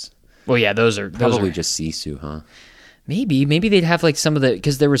merchandise. Well, yeah, those are Probably just Sisu, huh? maybe they'd have like some of the,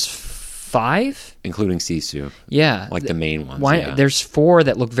 because there was 5, Including Sisu. yeah, Like the main ones. Why yeah. there's 4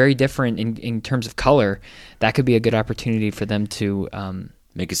 that look very different in terms of color. That could be a good opportunity for them to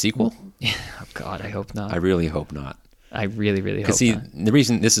Make a sequel? oh God, I hope not. I really hope not. I really, really hope Because see, not. the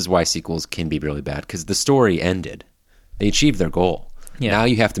reason this is why sequels can be really bad, because the story ended. They achieved their goal. Yeah. Now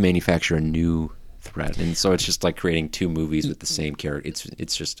you have to manufacture a new thread, and so it's just like creating two movies with the same character.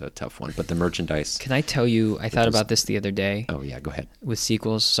 It's just a tough one. But the merchandise. Can I tell you, I thought about this the other day Oh yeah, go ahead. with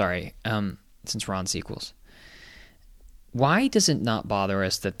sequels. Sorry, since we're on sequels. Why does it not bother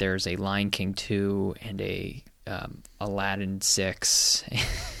us that there's a Lion King 2 and a Aladdin 6?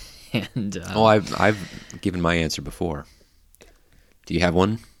 And I've given my answer before. Do you have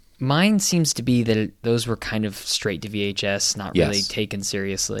one? mine seems to be that those were kind of straight to VHS, not really Yes. taken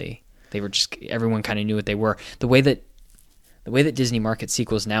seriously. They were just, everyone kind of knew what they were. The way that Disney markets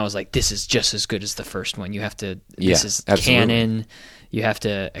sequels now is like, this is just as good as the first one. You have to, this is absolutely. canon. You have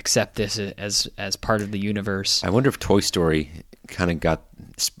to accept this as part of the universe. I wonder if Toy Story kind of got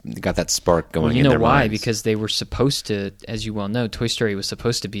that spark going. Well, you in know their why? minds. Because they were supposed to, as you well know, Toy Story was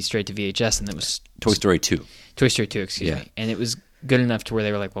supposed to be straight to VHS, and it was Toy Story 2. Toy Story 2, excuse Yeah. me. And it was good enough to where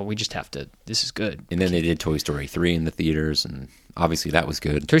they were like, well, we just have to, this is good. And then they did Toy Story 3 in the theaters, and obviously that was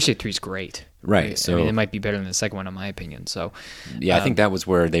good. Toy Story 3 is great. Right, I so- mean, it might be better than the second one, in my opinion. So, Yeah, I think that was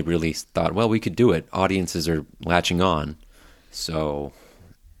where they really thought, well, we could do it. Audiences are latching on. So,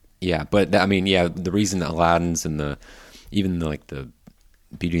 yeah. But, I mean, yeah, the reason the Aladdin's and the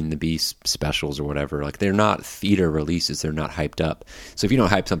Beauty and the Beast specials or whatever, like, they're not theater releases. They're not hyped up. So if you don't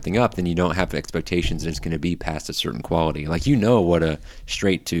hype something up, then you don't have expectations that it's going to be past a certain quality. Like, you know what a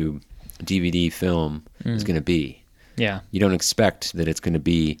straight-to-DVD film is going to be. yeah. You don't expect that it's going to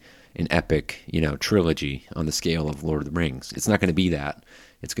be an epic, trilogy on the scale of Lord of the Rings. It's not going to be that.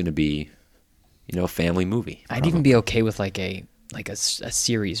 It's going to be, a family movie. I'd even be okay with like a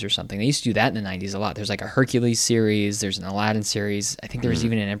series or something. They used to do that in the 90s a lot. There's like a Hercules series. There's an Aladdin series. I think there was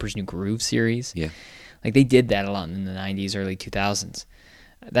even an Emperor's New Groove series. Yeah. Like they did that a lot in the 90s, early 2000s.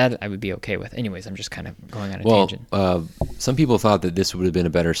 That I would be okay with. Anyways, I'm just kind of going on a tangent. Some people thought that this would have been a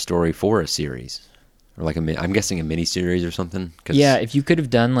better story for a series. Or like I'm guessing a mini-series or something. 'Cause Yeah, if you could have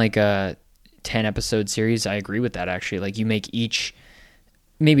done like a 10-episode series, I agree with that actually. Like you make each,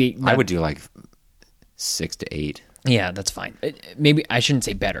 maybe... I would do like 6 to 8. Yeah, that's fine. Maybe I shouldn't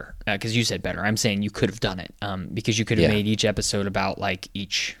say better because you said better. I'm saying you could have done it because you could have made each episode about like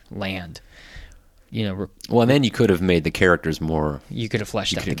each land. Well, and then you could have made the characters more... You could have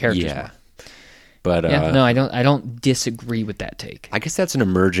fleshed out the characters Yeah. more. But No, I don't disagree with that take. I guess that's an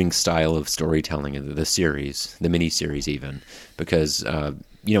emerging style of storytelling in the series, the mini-series even, because, in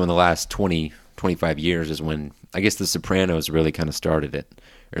the last 20, 25 years is when, I guess The Sopranos really kind of started it.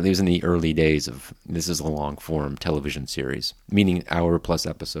 Or it was in the early days of, this is a long-form television series, meaning hour-plus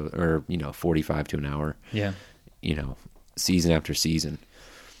episode, or, 45 to an hour, Yeah. Season after season.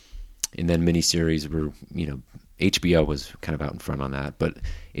 And then miniseries were, HBO was kind of out in front on that, but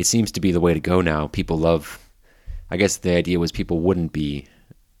it seems to be the way to go now. People love, I guess the idea was people wouldn't be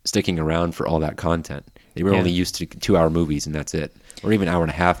sticking around for all that content. They were only used to 2-hour movies and that's it, or even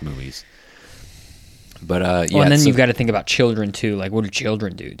hour-and-a-half movies. But and then you've got to think about children too. Like, what do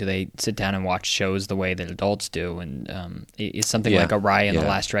children do? Do they sit down and watch shows the way that adults do? And is something like a Raya and the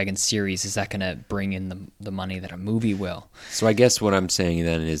Last Dragon series, is that going to bring in the money that a movie will? So I guess what I'm saying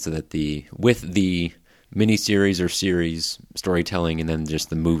then is that with the miniseries or series storytelling and then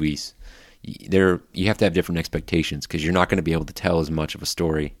just the movies, you have to have different expectations because you're not going to be able to tell as much of a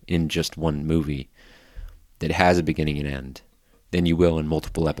story in just one movie that has a beginning and end than you will in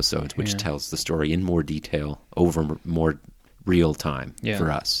multiple episodes, which tells the story in more detail over more real time for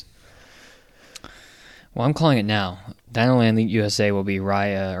us. Well, I'm calling it now. Dinoland USA will be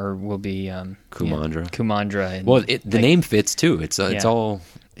Raya, or will be Kumandra. Kumandra. And Well, the name fits too. It's all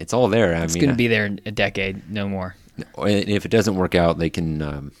there. It's going to be there in a decade, no more. And if it doesn't work out, they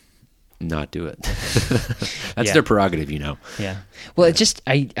can not do it. That's their prerogative, Yeah. Well, it just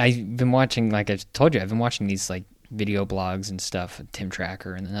I've been watching, like I told you, I've been watching these like video blogs and stuff, Tim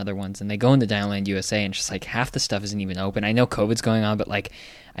Tracker and other ones, and they go into Dinoland USA and just like half the stuff isn't even open. I know COVID's going on, but like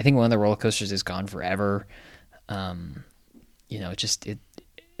I think one of the roller coasters is gone forever. Then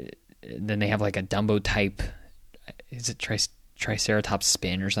they have like a Dumbo type, is it Triceratops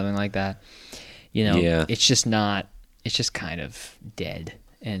spin or something like that? It's just kind of dead.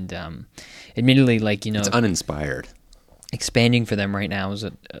 And admittedly, like, it's uninspired. Expanding for them right now is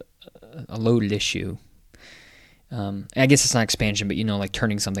a loaded issue. I guess it's not expansion, but like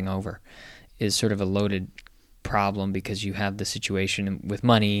turning something over is sort of a loaded problem because you have the situation with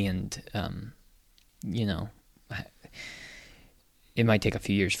money and, it might take a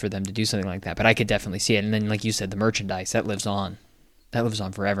few years for them to do something like that, but I could definitely see it. And then, like you said, the merchandise that lives on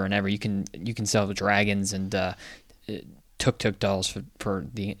forever and ever. You can sell the dragons and tuk-tuk dolls for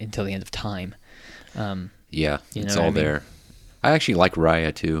until the end of time. Yeah, You it's know what all I mean? there. I actually like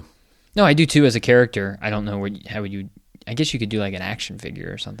Raya too. No, I do too as a character. I don't know how would you. I guess you could do like an action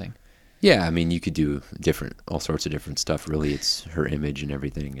figure or something. Yeah, I mean, you could do all sorts of different stuff. Really, it's her image and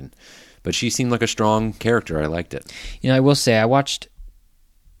everything, but she seemed like a strong character. I liked it. You know, I will say I watched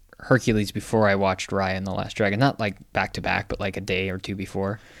Hercules before I watched Raya and the Last Dragon. Not like back to back, but like a day or two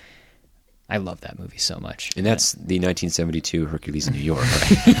before. I love that movie so much. And that's the 1972 Hercules in New York,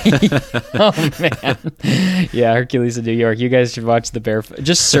 right? Oh man, yeah, Hercules in New York. You guys should watch the bear.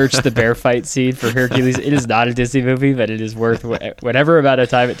 Just search the bear fight scene for Hercules. It is not a Disney movie, but it is worth whatever amount of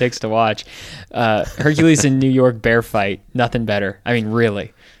time it takes to watch. Hercules in New York bear fight. Nothing better. I mean,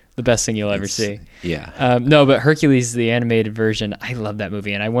 really, the best thing you'll ever see. Yeah. No, but Hercules, the animated version, I love that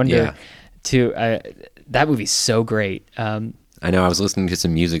movie, and I wonder too. That movie's so great. I know. I was listening to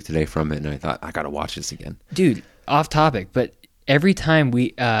some music today from it, and I thought I got to watch this again. Dude, off topic, but every time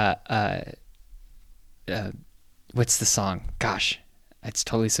we what's the song? Gosh, it's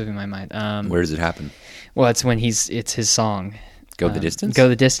totally slipping my mind. Where does it happen? Well, it's when it's his song. Go the Distance? Go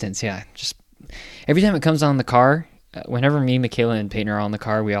the Distance, yeah. Just every time it comes on in the car, whenever me, Michaela, and Peyton are on the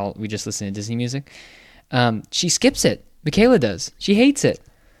car, we just listen to Disney music. She skips it. Michaela does. She hates it.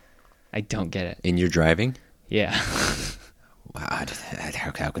 I don't get it. And you're driving? Yeah. Wow,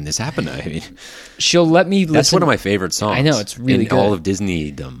 how can this happen? I mean, She'll let me listen. that's one of my favorite songs. I know, it's really in good. all of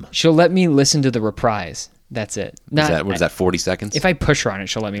Disneydom. She'll let me listen to the reprise. That's it. What is that, 40 seconds? If I push her on it,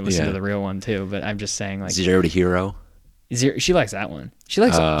 she'll let me listen Yeah. to the real one too. But I'm just saying, like, Zero to Hero? she likes that one. She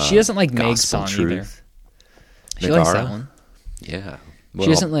likes. She doesn't like Meg's Gospel song Truth. either. She likes Megara? that one. Yeah. She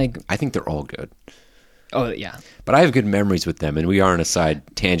doesn't like. I think they're all good. Oh yeah. But I have good memories with them, and we are on a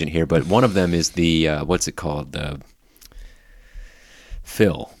side tangent here, but one of them is the, what's it called?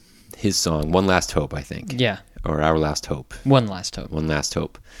 Phil, his song, One Last Hope, I think. Yeah. Or Our Last Hope. One Last Hope. One Last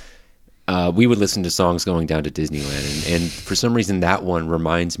Hope. We would listen to songs going down to Disneyland, and for some reason that one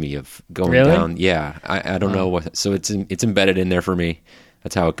reminds me of going Really? down. Yeah, I don't know what. So it's embedded in there for me.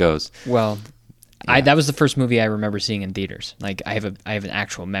 That's how it goes. Well, that was the first movie I remember seeing in theaters. Like I have an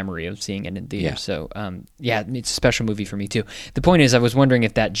actual memory of seeing it in theaters. Yeah. So it's a special movie for me too. The point is, I was wondering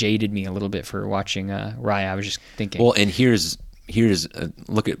if that jaded me a little bit for watching Raya. I was just thinking. Well, and here's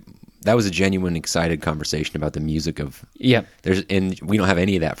look at that was a genuine, excited conversation about the music of. Yeah. And we don't have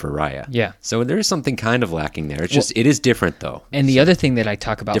any of that for Raya. Yeah. So there is something kind of lacking there. It's just it is different though. And the other thing that I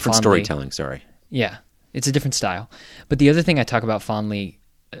talk about Different fondly, storytelling. Sorry. Yeah, it's a different style. But the other thing I talk about fondly,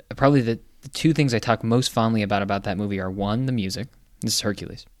 probably the two things I talk most fondly about that movie are, one, the music. This is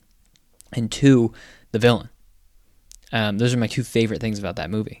Hercules. And two, the villain. Those are my two favorite things about that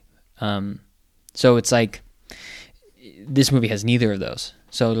movie. So it's like this movie has neither of those.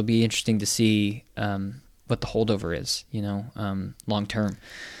 So it'll be interesting to see what the holdover is, long term.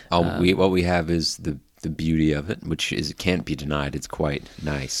 What we have is the beauty of it, which is it can't be denied. It's quite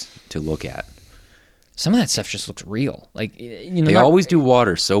nice to look at. Some of that stuff just looks real. Like they always do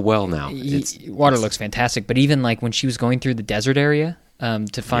water so well now. Water looks fantastic, but even like when she was going through the desert area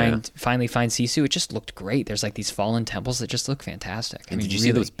to finally find Sisu, it just looked great. There's like these fallen temples that just look fantastic. And did you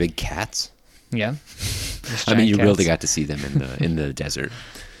see those big cats? Yeah. I mean, you really got to see them in the desert.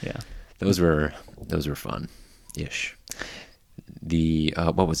 Yeah. Those were fun ish. The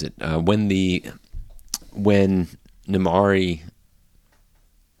what was it? When Namaari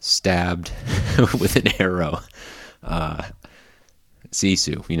stabbed with an arrow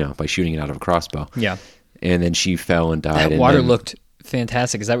Sisu, by shooting it out of a crossbow. Yeah. And then she fell and died. That water looked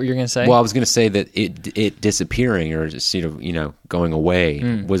fantastic. Is that what you're going to say? Well, I was going to say that it disappearing or just going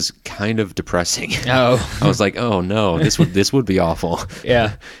away was kind of depressing. Oh, I was like, oh no, this would be awful.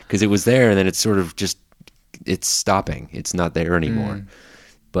 Yeah, because it was there and then it's sort of just it's stopping. It's not there anymore.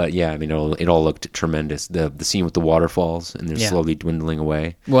 But yeah, I mean, it all looked tremendous. The scene with the waterfalls and they're slowly dwindling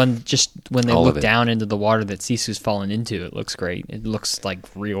away. Well, and just when they All look of it. down into the water that Sisu's fallen into, it looks great. It looks like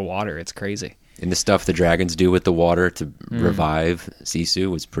real water. It's crazy. And the stuff the dragons do with the water to revive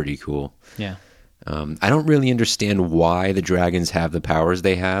Sisu was pretty cool. Yeah. I don't really understand why the dragons have the powers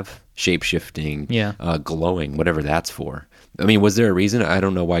they have. Shape-shifting, glowing, whatever that's for. I mean, was there a reason? I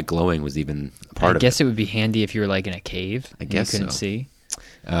don't know why glowing was even a part of it. I guess it would be handy if you were like in a cave. I guess you couldn't so. see.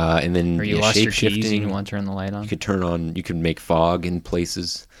 And then Or you lost your keys and shape-shifting. you want to turn the light on. You could make fog in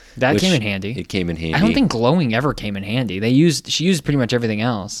places. That which came in handy. It came in handy. I don't think glowing ever came in handy. She used pretty much everything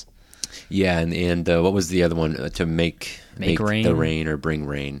else. Yeah, and what was the other one? To make rain. the rain or bring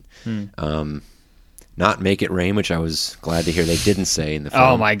rain. Not make it rain, which I was glad to hear they didn't say in the film.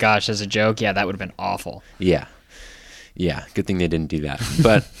 Oh my gosh, as a joke, yeah, that would have been awful. Yeah. Good thing they didn't do that.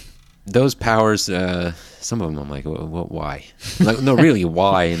 But those powers, some of them I'm like, why? Like, no, really,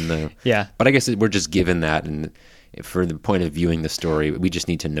 why? Yeah. But I guess we're just given that, and for the point of viewing the story, we just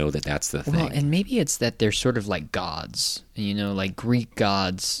need to know that that's the thing. Well, and maybe it's that they're sort of like gods, like Greek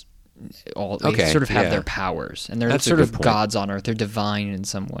gods. They sort of have their powers, and they're That's sort a of good point. gods on Earth. They're divine in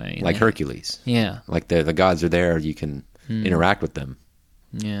some way, Like Hercules. Yeah, Like the gods are there, you can interact with them,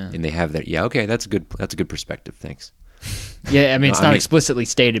 yeah, and they have their okay. That's a good perspective. Thanks. yeah. I mean, No, it's I not mean- explicitly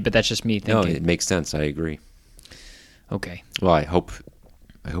stated, but that's just me No, thinking. it makes sense. I agree. Okay, Well, I hope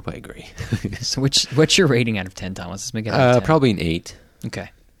I agree. so what's your rating out of 10, Thomas? Let's make it out of 10. Probably an 8. Okay,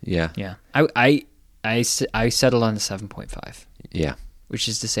 Yeah. yeah. I settled on a 7.5, Yeah. which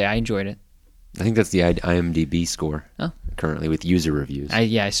is to say I enjoyed it. I think that's the IMDb score Oh, currently with user reviews.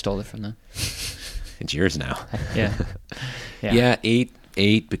 I stole it from them. It's yours now. Yeah, Yeah,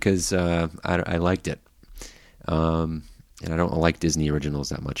 8 because I liked it. And I don't like Disney originals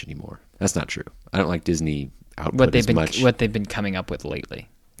that much anymore. That's not true. I don't like Disney output as much. What they've been coming up with lately.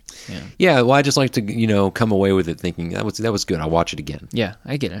 Yeah. Yeah, well, I just like to come away with it thinking that was good. I'll watch it again. Yeah,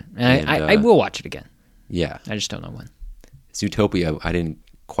 I get it. And And, I will watch it again. Yeah, I just don't know when. Zootopia, I didn't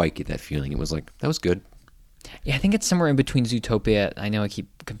quite get that feeling. It was like that was good. Yeah, I think it's somewhere in between Zootopia. I know I keep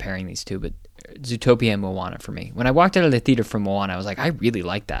comparing these two, but Zootopia and Moana for me. When I walked out of the theater from Moana, I was like, I really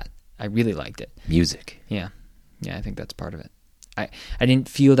liked that. I really liked it. Music. Yeah. Yeah, I think that's part of it. I didn't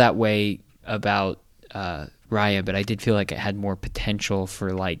feel that way about Raya, but I did feel like it had more potential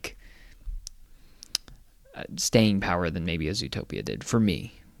for like staying power than maybe a Zootopia did for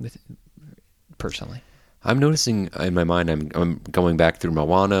me, personally. I'm noticing in my mind, I'm going back through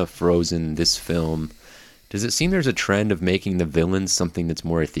Moana, Frozen, this film. Does it seem there's a trend of making the villains something that's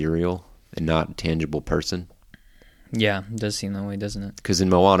more ethereal and not a tangible person? Yeah, it does seem that way, doesn't it? Because in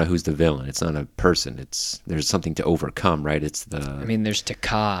Moana, who's the villain? It's not a person. There's something to overcome, right? It's the. I mean, there's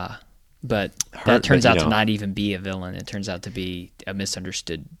Taka, but Hurt, that turns but, out to not even be a villain. It turns out to be a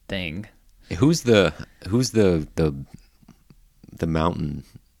misunderstood thing. Who's the mountain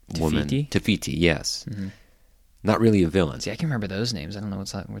woman? Te-Fiti? Te-Fiti, yes. Mm-hmm. Not really a villain. See, I can remember those names. I don't know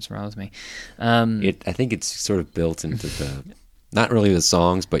what's wrong with me. I think it's sort of built into the, not really the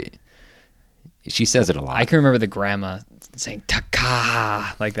songs, but she says it a lot. I can remember the grandma saying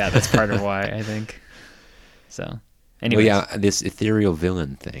 "Taka" like that. That's part of why I think. So, anyway, well, yeah, this ethereal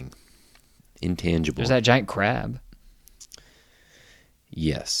villain thing, intangible. there's that giant crab.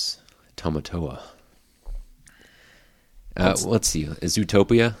 Yes, Tamatoa. Let's see. Is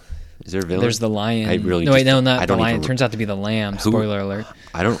Zootopia? Is there a villain? There's the lion. I really no, just- wait, no, I not the don't lion. even- It turns out to be the lamb. Who- Spoiler alert.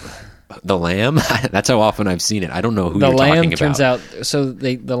 I don't. The lamb. That's how often I've seen it. I don't know who The you're lamb talking turns about. out. So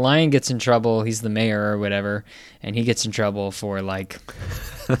the lion gets in trouble. He's the mayor or whatever, and he gets in trouble for like,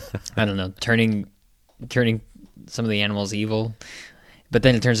 I don't know, turning some of the animals evil. But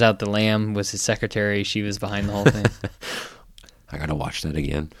then it turns out the lamb was his secretary. She was behind the whole thing. I gotta watch that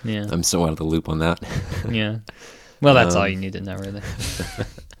again. Yeah. I'm so out of the loop on that. Yeah. Well, that's all you need to know, really.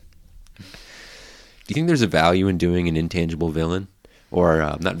 Do you think there's a value in doing an intangible villain, or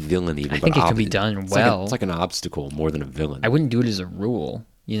not villain even? I think but it can be done it's well. It's like an obstacle more than a villain. I wouldn't do it as a rule.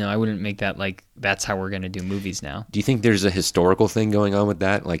 I wouldn't make that like that's how we're going to do movies now. Do you think there's a historical thing going on with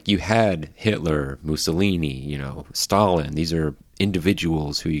that? Like you had Hitler, Mussolini, Stalin. These are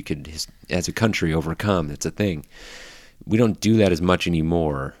individuals who you could, as a country, overcome. It's a thing. We don't do that as much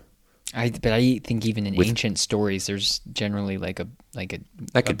anymore. But I think even in ancient stories, there's generally like a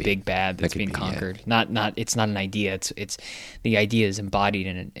big bad that's being conquered. Yeah. Not it's not an idea. It's the idea is embodied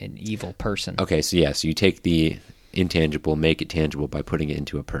in an evil person. Okay, so you take the intangible, make it tangible by putting it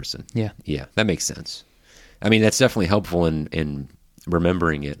into a person. Yeah, that makes sense. I mean, that's definitely helpful in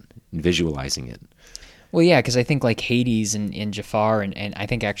remembering it and visualizing it. Well, yeah, because I think like Hades and Jafar, and I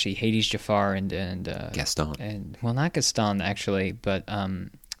think actually Hades, Jafar, and Gaston, and well, not Gaston actually, but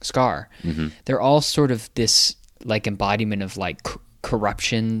Scar. Mm-hmm. They're all sort of this like embodiment of like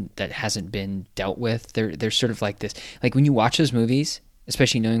corruption that hasn't been dealt with. They're sort of like this. Like when you watch those movies,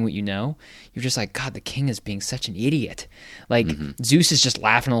 especially knowing what you know, you're just like, God, the king is being such an idiot. Like Zeus is just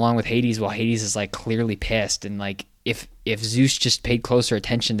laughing along with Hades while Hades is like clearly pissed. And like if Zeus just paid closer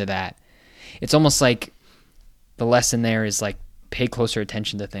attention to that, it's almost like the lesson there is like pay closer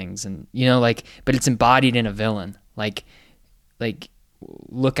attention to things, and but it's embodied in a villain. Like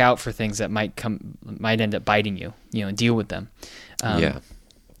look out for things that might end up biting you, and deal with them. But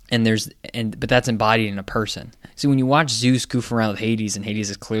that's embodied in a person. So when you watch Zeus goof around with Hades, and Hades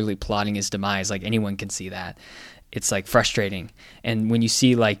is clearly plotting his demise, like anyone can see that. It's like frustrating. And when you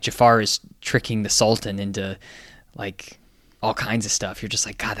see like Jafar is tricking the Sultan into like all kinds of stuff, you're just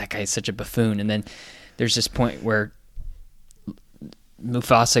like, God, that guy is such a buffoon. And then there's this point where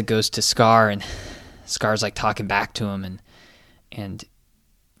Mufasa goes to Scar, and Scar's like talking back to him, and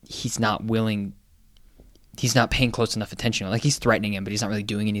he's not willing. He's not paying close enough attention. Like, he's threatening him, but he's not really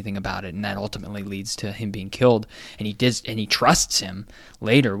doing anything about it, and that ultimately leads to him being killed. And he trusts him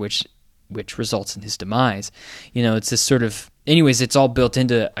later, which results in his demise. It's this sort of. Anyways, it's all built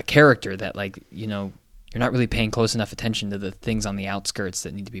into a character that, like, you're not really paying close enough attention to the things on the outskirts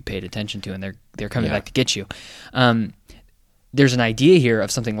that need to be paid attention to, and they're coming back to get you. There's an idea here of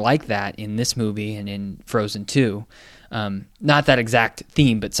something like that in this movie and in Frozen 2. Not that exact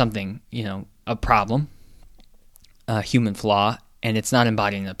theme, but something, a problem. A human flaw, and it's not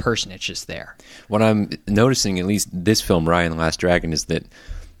embodying the person, it's just there. What I'm noticing, at least this film, Raya and the Last Dragon, is that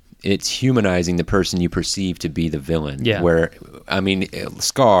it's humanizing the person you perceive to be the villain. Yeah. Where,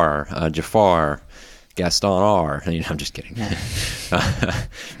 Scar, Jafar, Gaston R. I'm just kidding.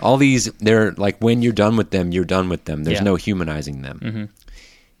 All these, they're like, when you're done with them, you're done with them. There's no humanizing them. Mm-hmm.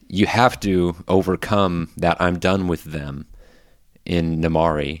 You have to overcome that I'm done with them in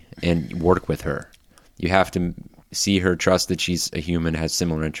Namaari and work with her. You have to see her, trust that she's a human, has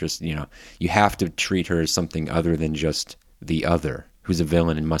similar interests. You have to treat her as something other than just the other, who's a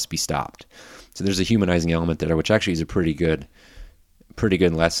villain and must be stopped. So there's a humanizing element there, which actually is a pretty good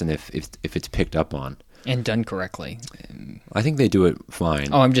lesson if it's picked up on and done correctly. I think they do it fine.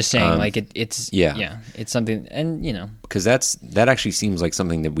 Oh, I'm just saying, it's it's something, and because that actually seems like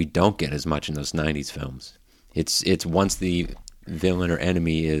something that we don't get as much in those '90s films. It's once the villain or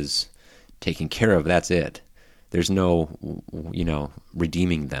enemy is taken care of, that's it. There's no,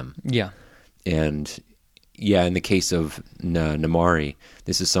 redeeming them. Yeah. And, in the case of Namaari,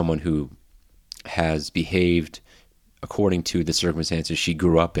 this is someone who has behaved according to the circumstances she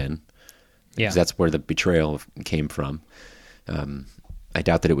grew up in. Yeah. Because that's where the betrayal came from. I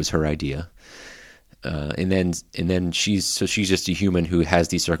doubt that it was her idea. And then she's just a human who has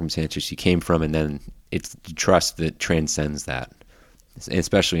these circumstances she came from, and then it's trust that transcends that.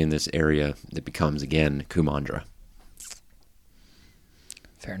 Especially in this area that becomes, again, Kumandra.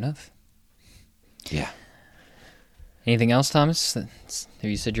 Fair enough. Yeah. Anything else, Thomas? Have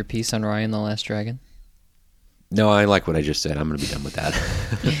you said your piece on Raya and the Last Dragon? No, I like what I just said. I'm going to be done with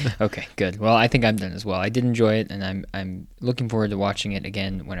that. Okay, good. Well, I think I'm done as well. I did enjoy it, and I'm looking forward to watching it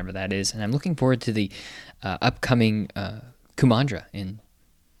again whenever that is. And I'm looking forward to the upcoming Kumandra in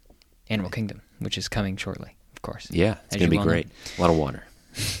Animal Kingdom, which is coming shortly. Of course. Yeah, it's going to be great. A lot of water.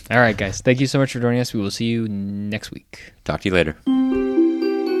 All right, guys. Thank you so much for joining us. We will see you next week. Talk to you later.